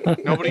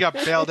 Nobody got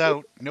bailed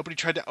out. Nobody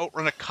tried to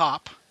outrun a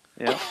cop.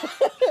 Yeah.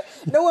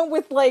 No one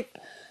with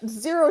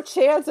zero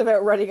chance of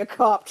outrunning a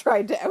cop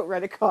tried to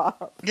outrun a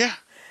cop. Yeah.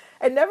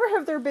 And never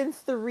have there been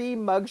 3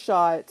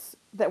 mugshots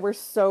that were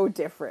so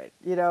different.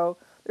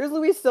 There's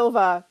Luis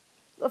Silva,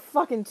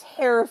 fucking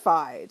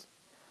terrified.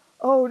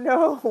 Oh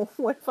no,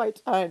 what have I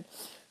done?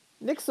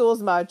 Nick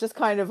Soolsma just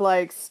kind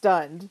of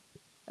stunned.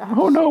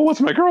 Oh no,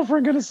 what's my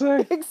girlfriend gonna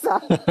say?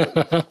 Exactly.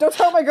 Don't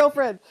tell my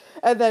girlfriend.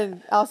 And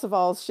then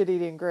Alcival's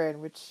shit-eating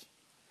grin, which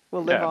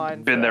will live Yeah,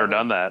 on. been there, forever.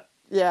 done that.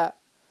 Yeah.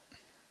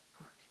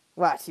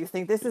 What? You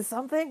think this is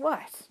something?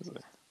 What?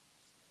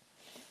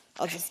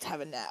 I'll just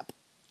have a nap.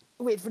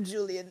 Wait for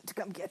Julian to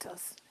come get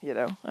us. It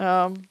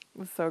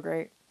was so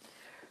great.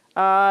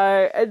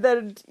 And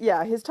then,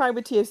 his time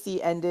with TFC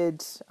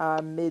ended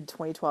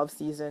mid-2012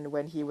 season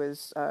when he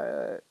was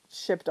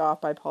shipped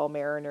off by Paul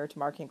Mariner to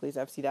Mark Hinckley's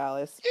FC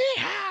Dallas.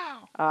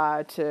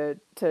 To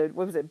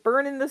what was it?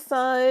 Burn in the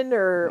sun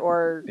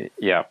or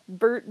Yeah.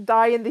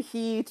 die in the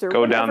heat or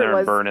Go whatever down there it was.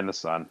 and burn in the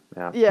sun.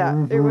 Yeah.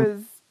 Yeah, it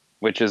was.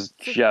 Which is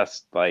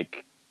just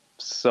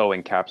so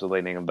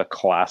encapsulating of the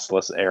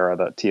classless era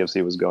that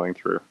TFC was going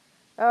through.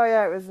 Oh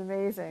yeah, it was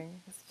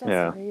amazing. It's just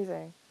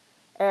amazing.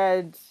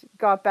 And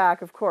got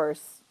back, of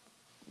course,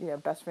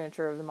 best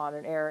finisher of the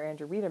modern era,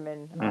 Andrew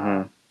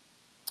Wiedemann.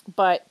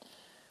 But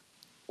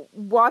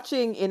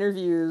watching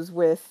interviews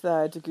with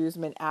De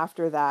Guzman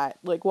after that,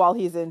 while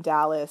he's in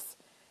Dallas,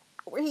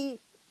 where he,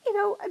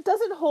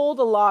 doesn't hold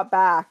a lot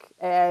back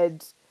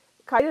and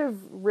kind of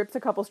rips a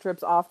couple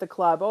strips off the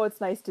club. Oh,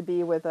 it's nice to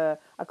be with a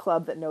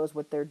club that knows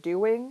what they're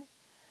doing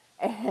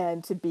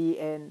and to be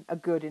in a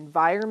good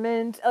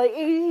environment.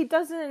 He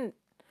doesn't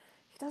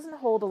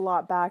hold a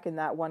lot back in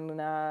that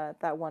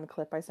one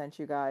clip I sent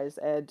you guys,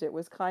 and it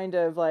was kind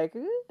of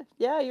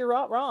yeah, you're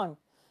not wrong.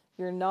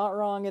 You're not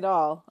wrong at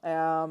all.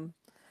 And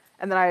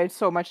then I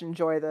so much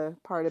enjoy the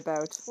part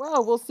about,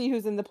 well, we'll see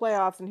who's in the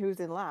playoffs and who's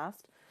in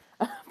last.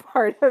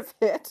 Part of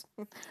it.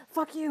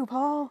 Fuck you,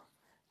 Paul.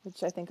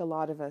 Which I think a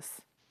lot of us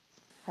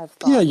have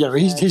thought. Yeah,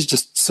 he's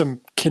just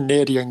some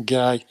Canadian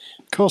guy.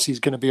 Of course he's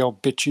going to be all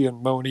bitchy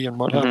and moany and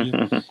what have you.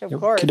 Of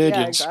course,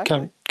 Canadians yeah,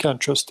 exactly. can't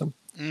trust him.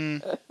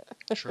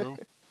 True.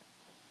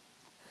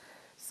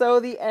 So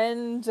the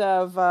end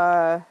of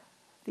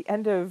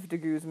De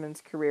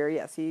Guzman's career,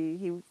 yes,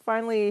 he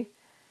finally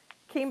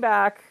came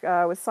back,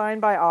 was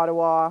signed by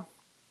Ottawa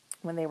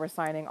when they were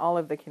signing all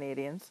of the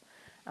Canadians,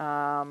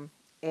 and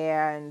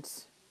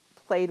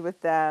played with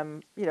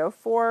them,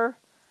 for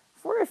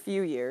a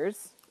few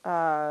years.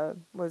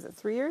 Was it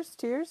 3 years,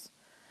 2 years?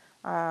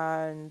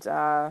 And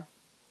I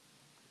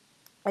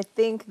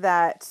think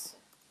that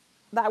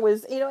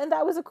was, and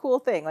that was a cool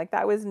thing.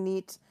 That was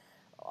neat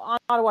on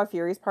Ottawa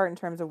Fury's part in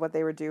terms of what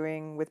they were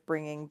doing with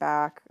bringing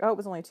back, it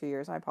was only 2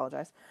 years, I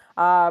apologize,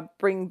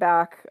 bring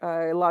back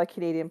a lot of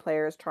Canadian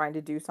players, trying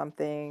to do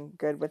something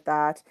good with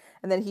that.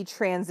 And then he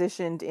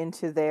transitioned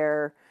into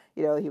their,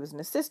 he was an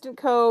assistant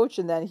coach,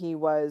 and then he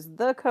was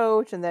the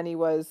coach, and then he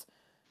was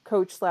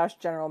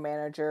coach/general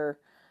manager,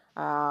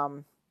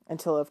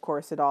 until, of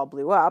course, it all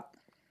blew up.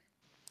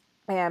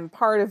 And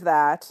part of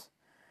that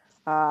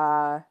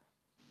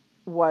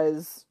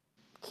was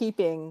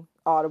keeping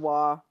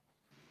Ottawa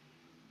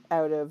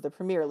out of the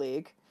Premier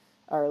League,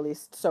 or at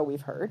least so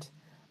we've heard.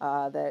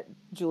 That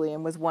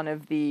Julien was one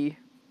of the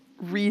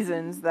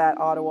reasons that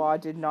Ottawa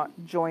did not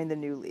join the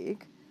new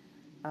league.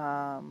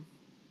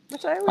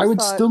 Which I always I would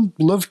thought, still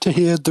love to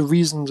hear the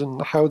reasons and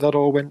how that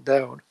all went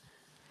down.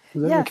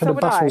 Yeah, It kind so of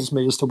would I. baffles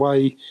me as to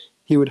why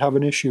he would have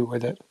an issue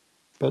with it.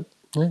 But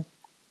yeah.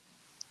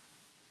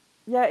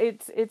 Yeah,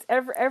 it's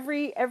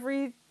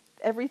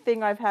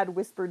everything I've had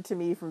whispered to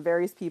me from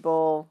various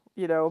people,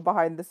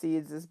 behind the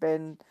scenes has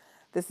been,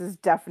 this is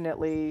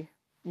definitely,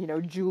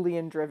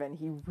 Julien driven.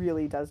 He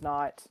really does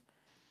not.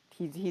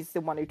 He's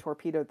the one who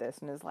torpedoed this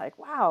and is like,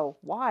 wow,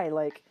 why?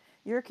 Like,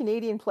 you're a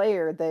Canadian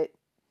player that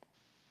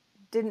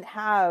didn't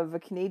have a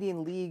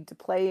Canadian league to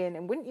play in,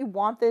 and wouldn't you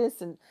want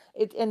this? And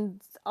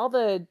all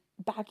the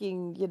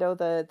backing,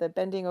 the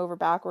bending over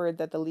backward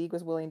that the league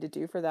was willing to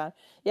do for that.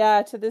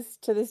 Yeah, to this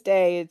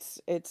day,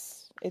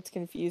 it's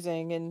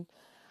confusing.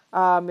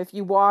 And if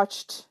you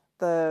watched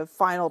the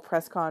final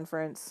press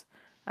conference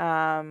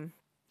of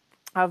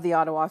the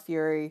Ottawa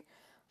Fury,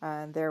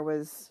 and there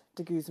was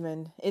de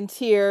Guzman in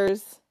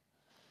tears.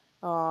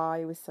 Oh,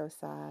 he was so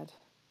sad.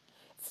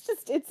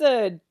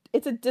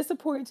 It's a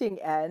disappointing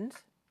end,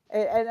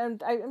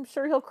 and I'm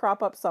sure he'll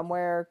crop up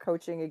somewhere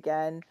coaching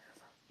again,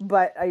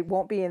 but I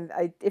won't be in.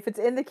 If it's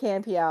in the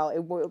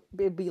CanPL,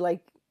 it'd be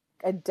like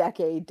a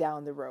decade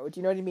down the road.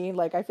 You know what I mean?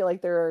 Like, I feel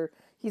like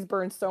he's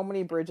burned so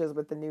many bridges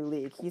with the new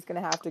league. He's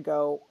gonna have to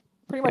go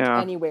pretty much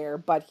Yeah. anywhere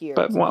but here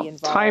But to be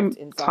involved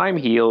in time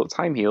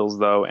soccer. heals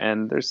though,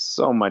 and there's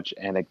so much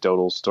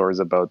anecdotal stories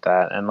about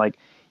that. And like,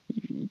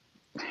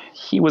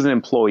 he was an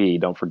employee.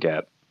 Don't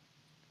forget,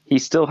 he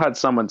still had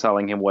someone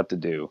telling him what to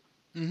do.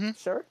 Mm-hmm.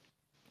 Sure.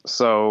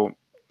 So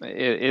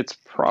it's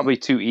probably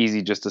too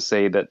easy just to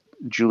say that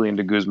Julien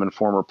de Guzman,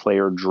 former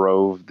player,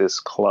 drove this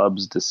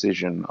club's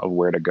decision of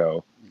where to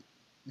go.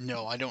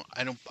 No, I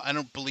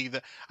don't believe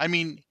that. I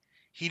mean,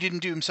 he didn't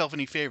do himself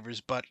any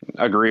favors, but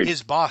Agreed.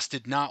 his boss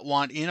did not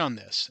want in on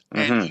this.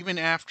 And Mhm. even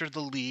after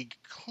the league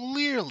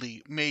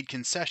clearly made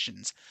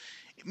concessions,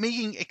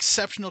 making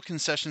exceptional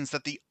concessions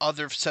that the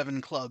other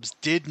 7 clubs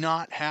did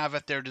not have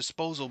at their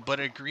disposal but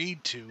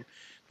agreed to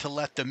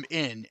let them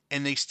in,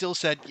 and they still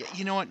said, yeah,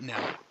 you know what?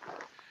 No.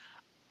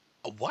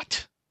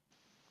 What?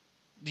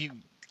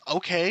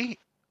 Okay?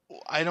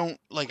 I don't,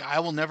 like, I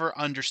will never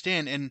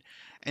understand,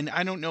 and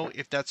I don't know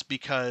if that's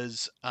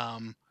because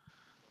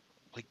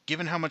like,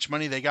 given how much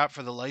money they got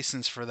for the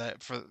license for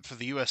that for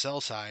the USL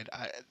side,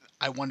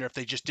 I wonder if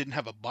they just didn't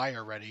have a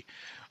buyer ready.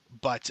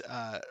 But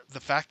the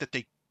fact that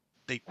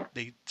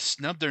they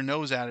snubbed their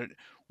nose at it,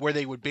 where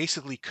they would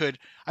basically could.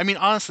 I mean,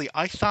 honestly,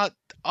 I thought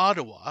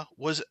Ottawa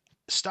was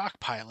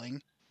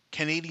stockpiling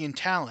Canadian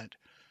talent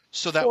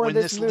so that For when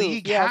this this move.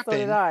 league Yeah, so did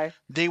happened, I.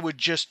 they would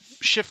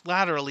just shift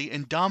laterally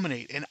and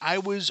dominate. And I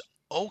was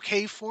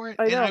okay for it,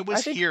 I and I know.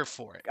 was here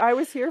for it. I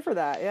was here for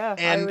that. Yeah,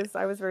 And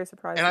I was very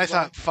surprised. and I as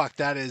well. thought, fuck,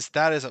 that is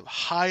a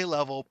high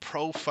level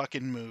pro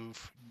fucking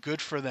move.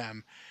 Good for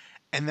them.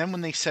 And then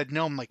when they said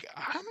no, I'm like,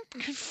 I'm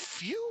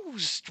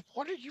confused.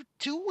 What are you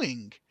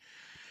doing?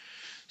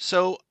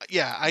 So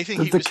yeah, I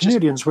think he The was just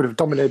Canadians would have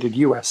dominated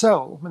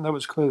USL, and that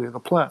was clearly the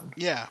plan.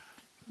 yeah,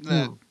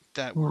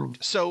 that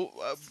worked. So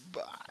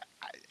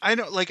I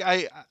don't like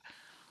I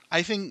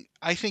think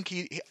I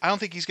don't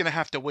think he's gonna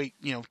have to wait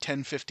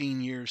 10, 15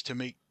 years to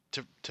make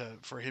to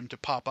for him to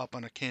pop up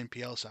on a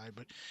CanPL side,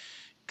 but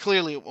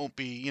clearly it won't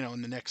be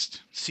in the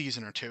next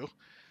season or two,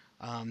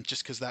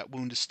 just because that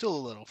wound is still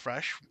a little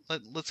fresh.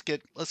 Let's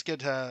get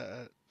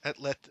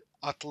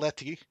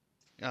Atleti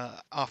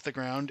off the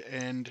ground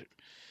and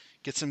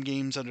get some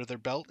games under their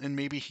belt, and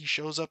maybe he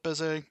shows up as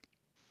a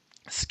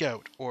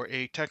scout or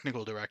a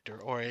technical director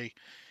or a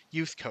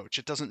youth coach.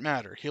 It doesn't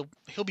matter.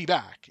 He'll be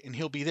back and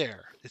he'll be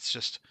there. It's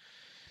just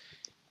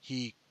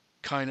he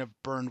kind of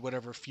burned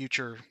whatever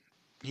future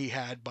he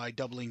had by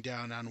doubling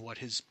down on what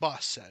his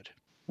boss said.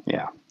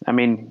 Yeah, I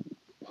mean,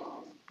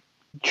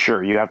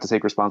 sure, you have to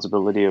take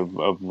responsibility of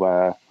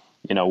what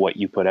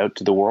you put out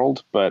to the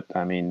world, but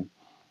I mean,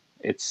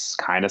 it's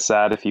kind of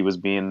sad if he was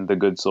being the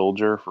good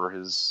soldier for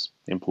his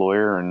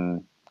employer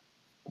and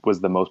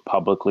was the most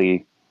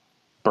publicly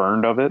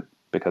burned of it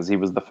because he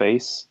was the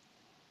face.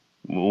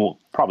 We'll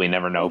probably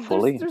never know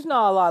fully. There's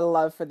not a lot of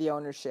love for the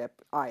ownership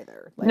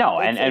either. Like, No,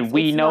 and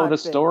we it's know not the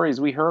been-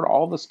 stories. We heard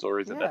all the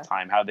stories at Yeah. that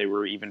time, how they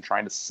were even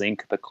trying to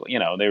sink the,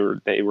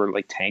 they were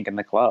like tanking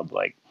the club.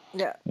 Like,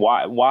 Yeah.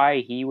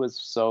 why he was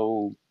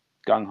so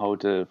gung ho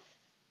to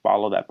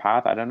follow that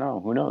path, I don't know.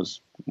 Who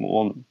knows?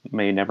 We'll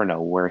may never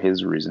know where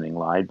his reasoning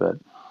lied, but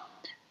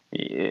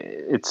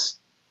it's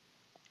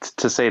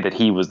to say that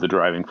he was the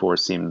driving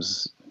force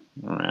seems.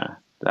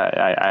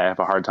 I have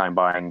a hard time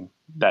buying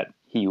that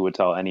he would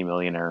tell any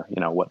millionaire,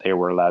 what they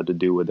were allowed to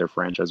do with their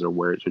franchise or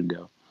where it should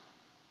go.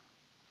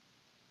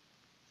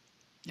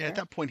 Yeah, at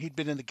that point, he'd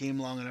been in the game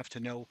long enough to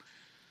know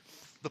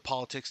the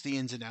politics, the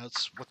ins and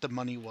outs, what the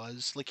money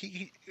was. Like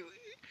he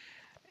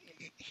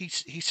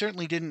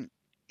certainly didn't.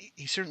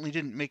 He certainly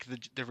didn't make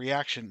the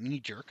reaction knee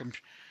jerk.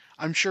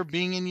 I'm sure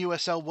being in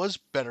USL was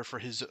better for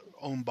his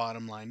own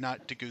bottom line,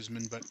 not de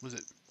Guzman, but was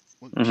it?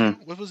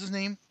 Mhm. What was his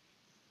name?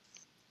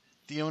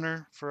 The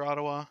owner for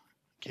Ottawa?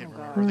 Can't Oh,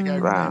 remember. God. The guy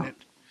who ran Wow.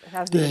 it. It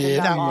hasn't even been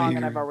that That long,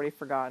 and wanker. I've already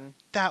forgotten.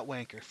 That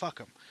wanker. Fuck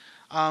him.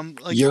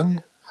 Like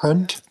Young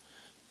Hunt.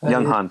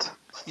 Young Hunt.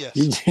 yes.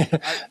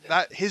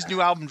 That his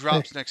new album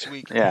drops next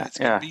week. Yeah, And it's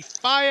gonna yeah. be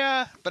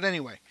fire. But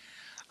anyway,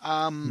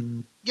 yeah,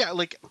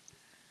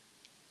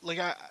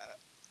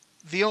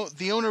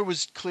 the owner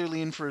was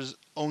clearly in for his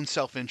own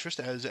self-interest,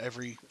 as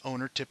every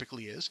owner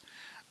typically is.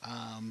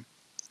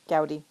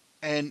 Gowdy.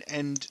 And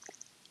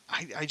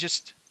I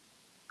just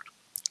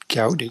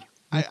Gowdy.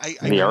 I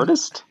The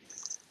artist?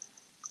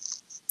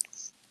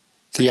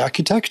 The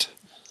architect.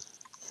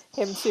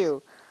 Him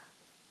too.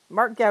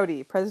 Mark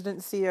Gowdy, President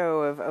and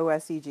CEO of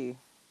OSEG.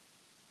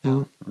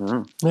 Mm.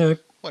 Yeah.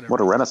 whatever.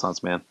 What a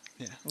renaissance man.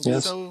 Yeah.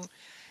 Yes. So,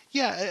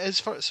 yeah,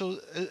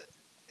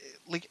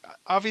 like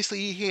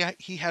obviously he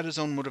had his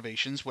own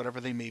motivations, whatever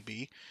they may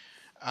be.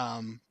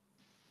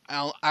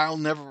 I'll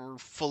never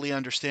fully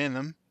understand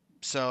them.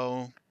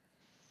 So,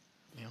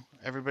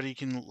 everybody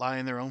can lie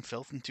in their own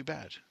filth, and too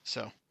bad.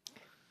 So.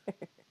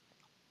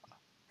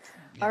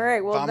 All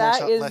right. Well, Vamos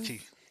that is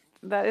Atleti.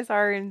 that is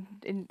our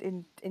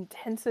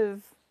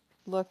intensive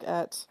look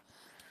at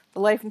the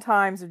life and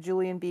times of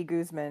Julian B.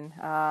 Guzman.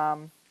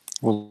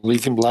 We'll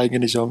leave him lying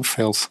in his own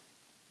filth.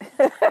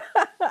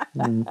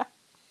 You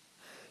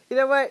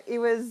know what? He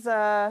was.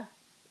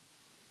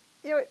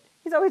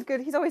 He's always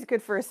good. He's always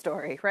good for a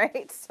story,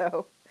 right?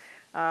 So,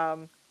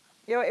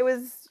 it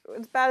was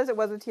as bad as it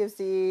was with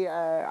TFC.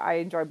 I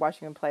enjoyed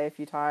watching him play a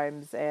few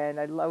times, and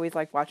I always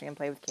liked watching him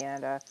play with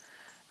Canada.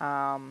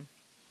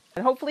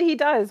 And hopefully he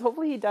does.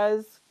 Hopefully he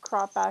does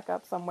crop back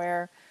up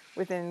somewhere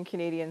within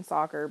Canadian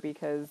soccer,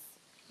 because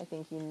I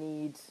think you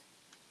need.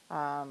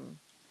 I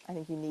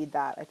think you need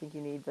that. I think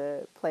you need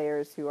the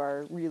players who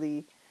are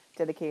really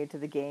dedicated to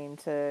the game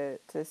to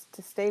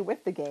stay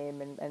with the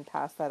game and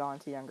pass that on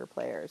to younger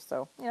players.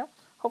 So,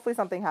 hopefully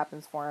something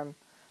happens for him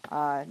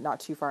not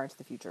too far into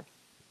the future.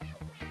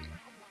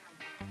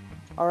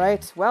 All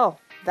right. Well,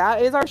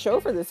 that is our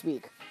show for this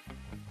week.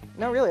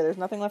 No, really, there's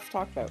nothing left to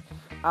talk about.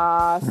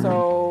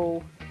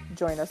 So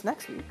join us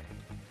next week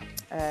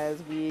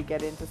as we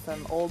get into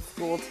some old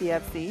school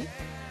TFC.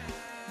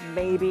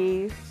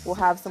 Maybe we'll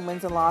have some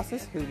wins and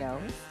losses. Who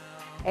knows?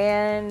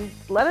 And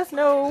let us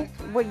know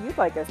what you'd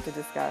like us to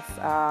discuss.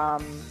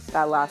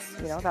 That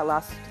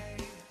last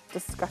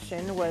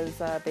discussion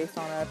was based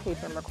on a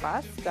patron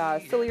request.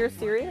 Silly or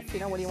serious?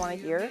 What do you want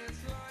to hear?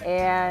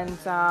 And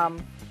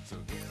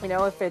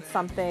if it's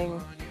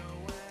something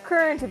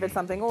current, if it's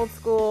something old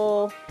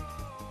school,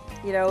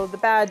 the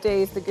bad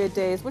days, the good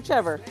days,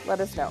 whichever. Let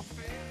us know.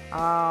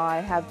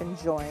 I have been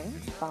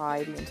joined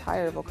by the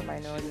entire Vocal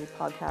Minority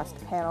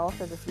podcast panel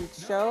for this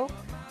week's show.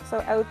 So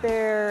out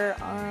there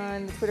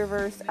on the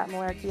Twitterverse at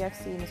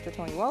MalarkeyFC, Mr.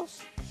 Tony Walsh.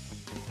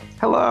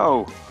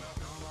 Hello.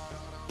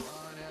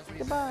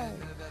 Goodbye.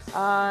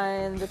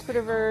 On the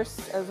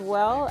Twitterverse as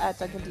well at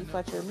Duncan D.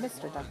 Fletcher,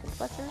 Mr. Duncan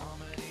Fletcher.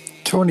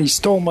 Tony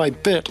stole my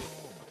bit.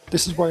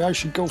 This is why I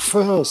should go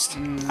first.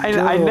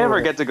 I never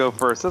get to go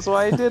first. That's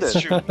why I did It's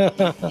it. true.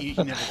 He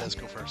never does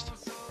go first.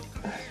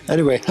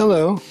 Anyway,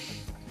 hello.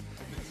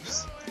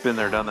 Been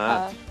there, done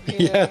that.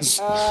 Yes.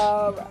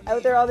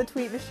 Out there on the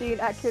tweet machine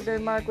at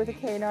KidNerdMark with a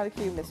K, not a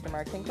Q, Mr.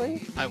 Mark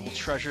Hinkley. I will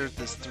treasure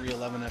this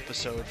 311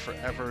 episode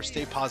forever.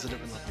 Stay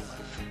positive and live your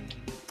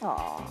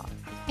life.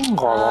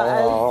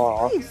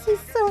 Aww. He's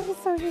so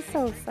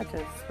such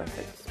a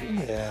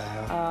sweet.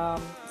 Yeah.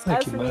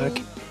 Thank Thank you, Mark.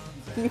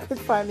 You can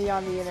find me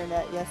on the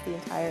internet, yes, the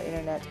entire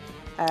internet,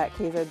 at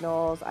KZ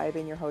Knowles. I've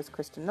been your host,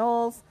 Kristen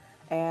Knowles.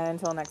 And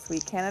until next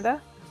week, Canada,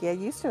 get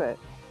used to it.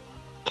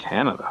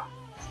 Canada.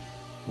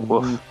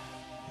 Woof.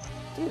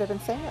 Dude, I've been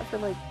saying that for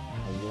like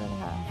a year and a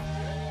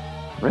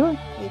half. Really?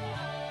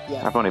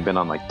 Yes, I've only been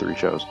on like 3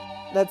 shows.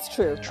 that's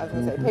true. I was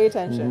going to say, pay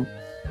attention.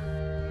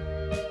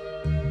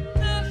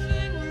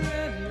 Nothing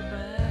really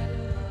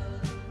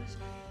matters.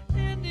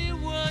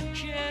 Anyone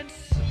can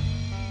see.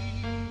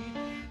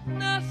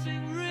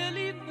 Nothing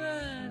really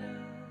matters.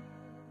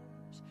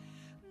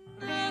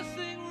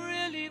 Nothing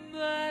really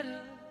matters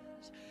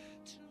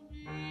to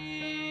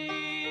me.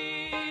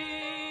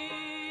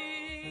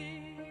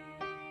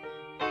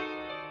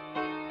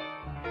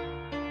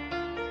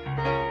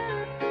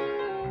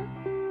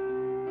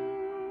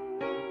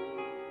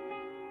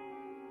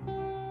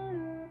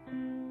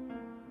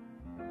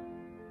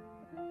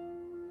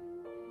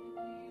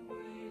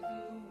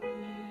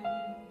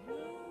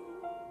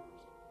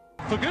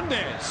 For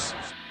goodness.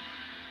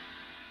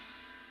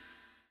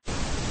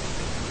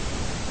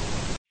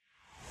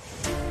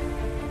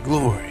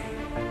 Glory,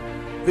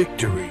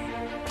 victory,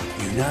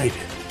 united,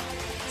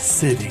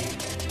 city,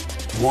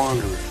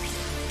 wanderers,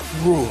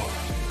 roar,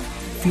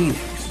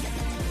 Phoenix,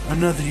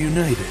 another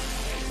united,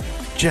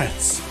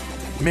 Jets,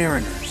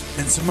 Mariners,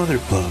 and some other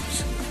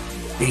clubs.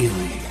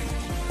 A-League,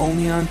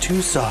 only on 2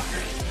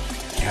 Soccer.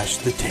 Catch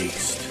the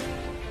taste.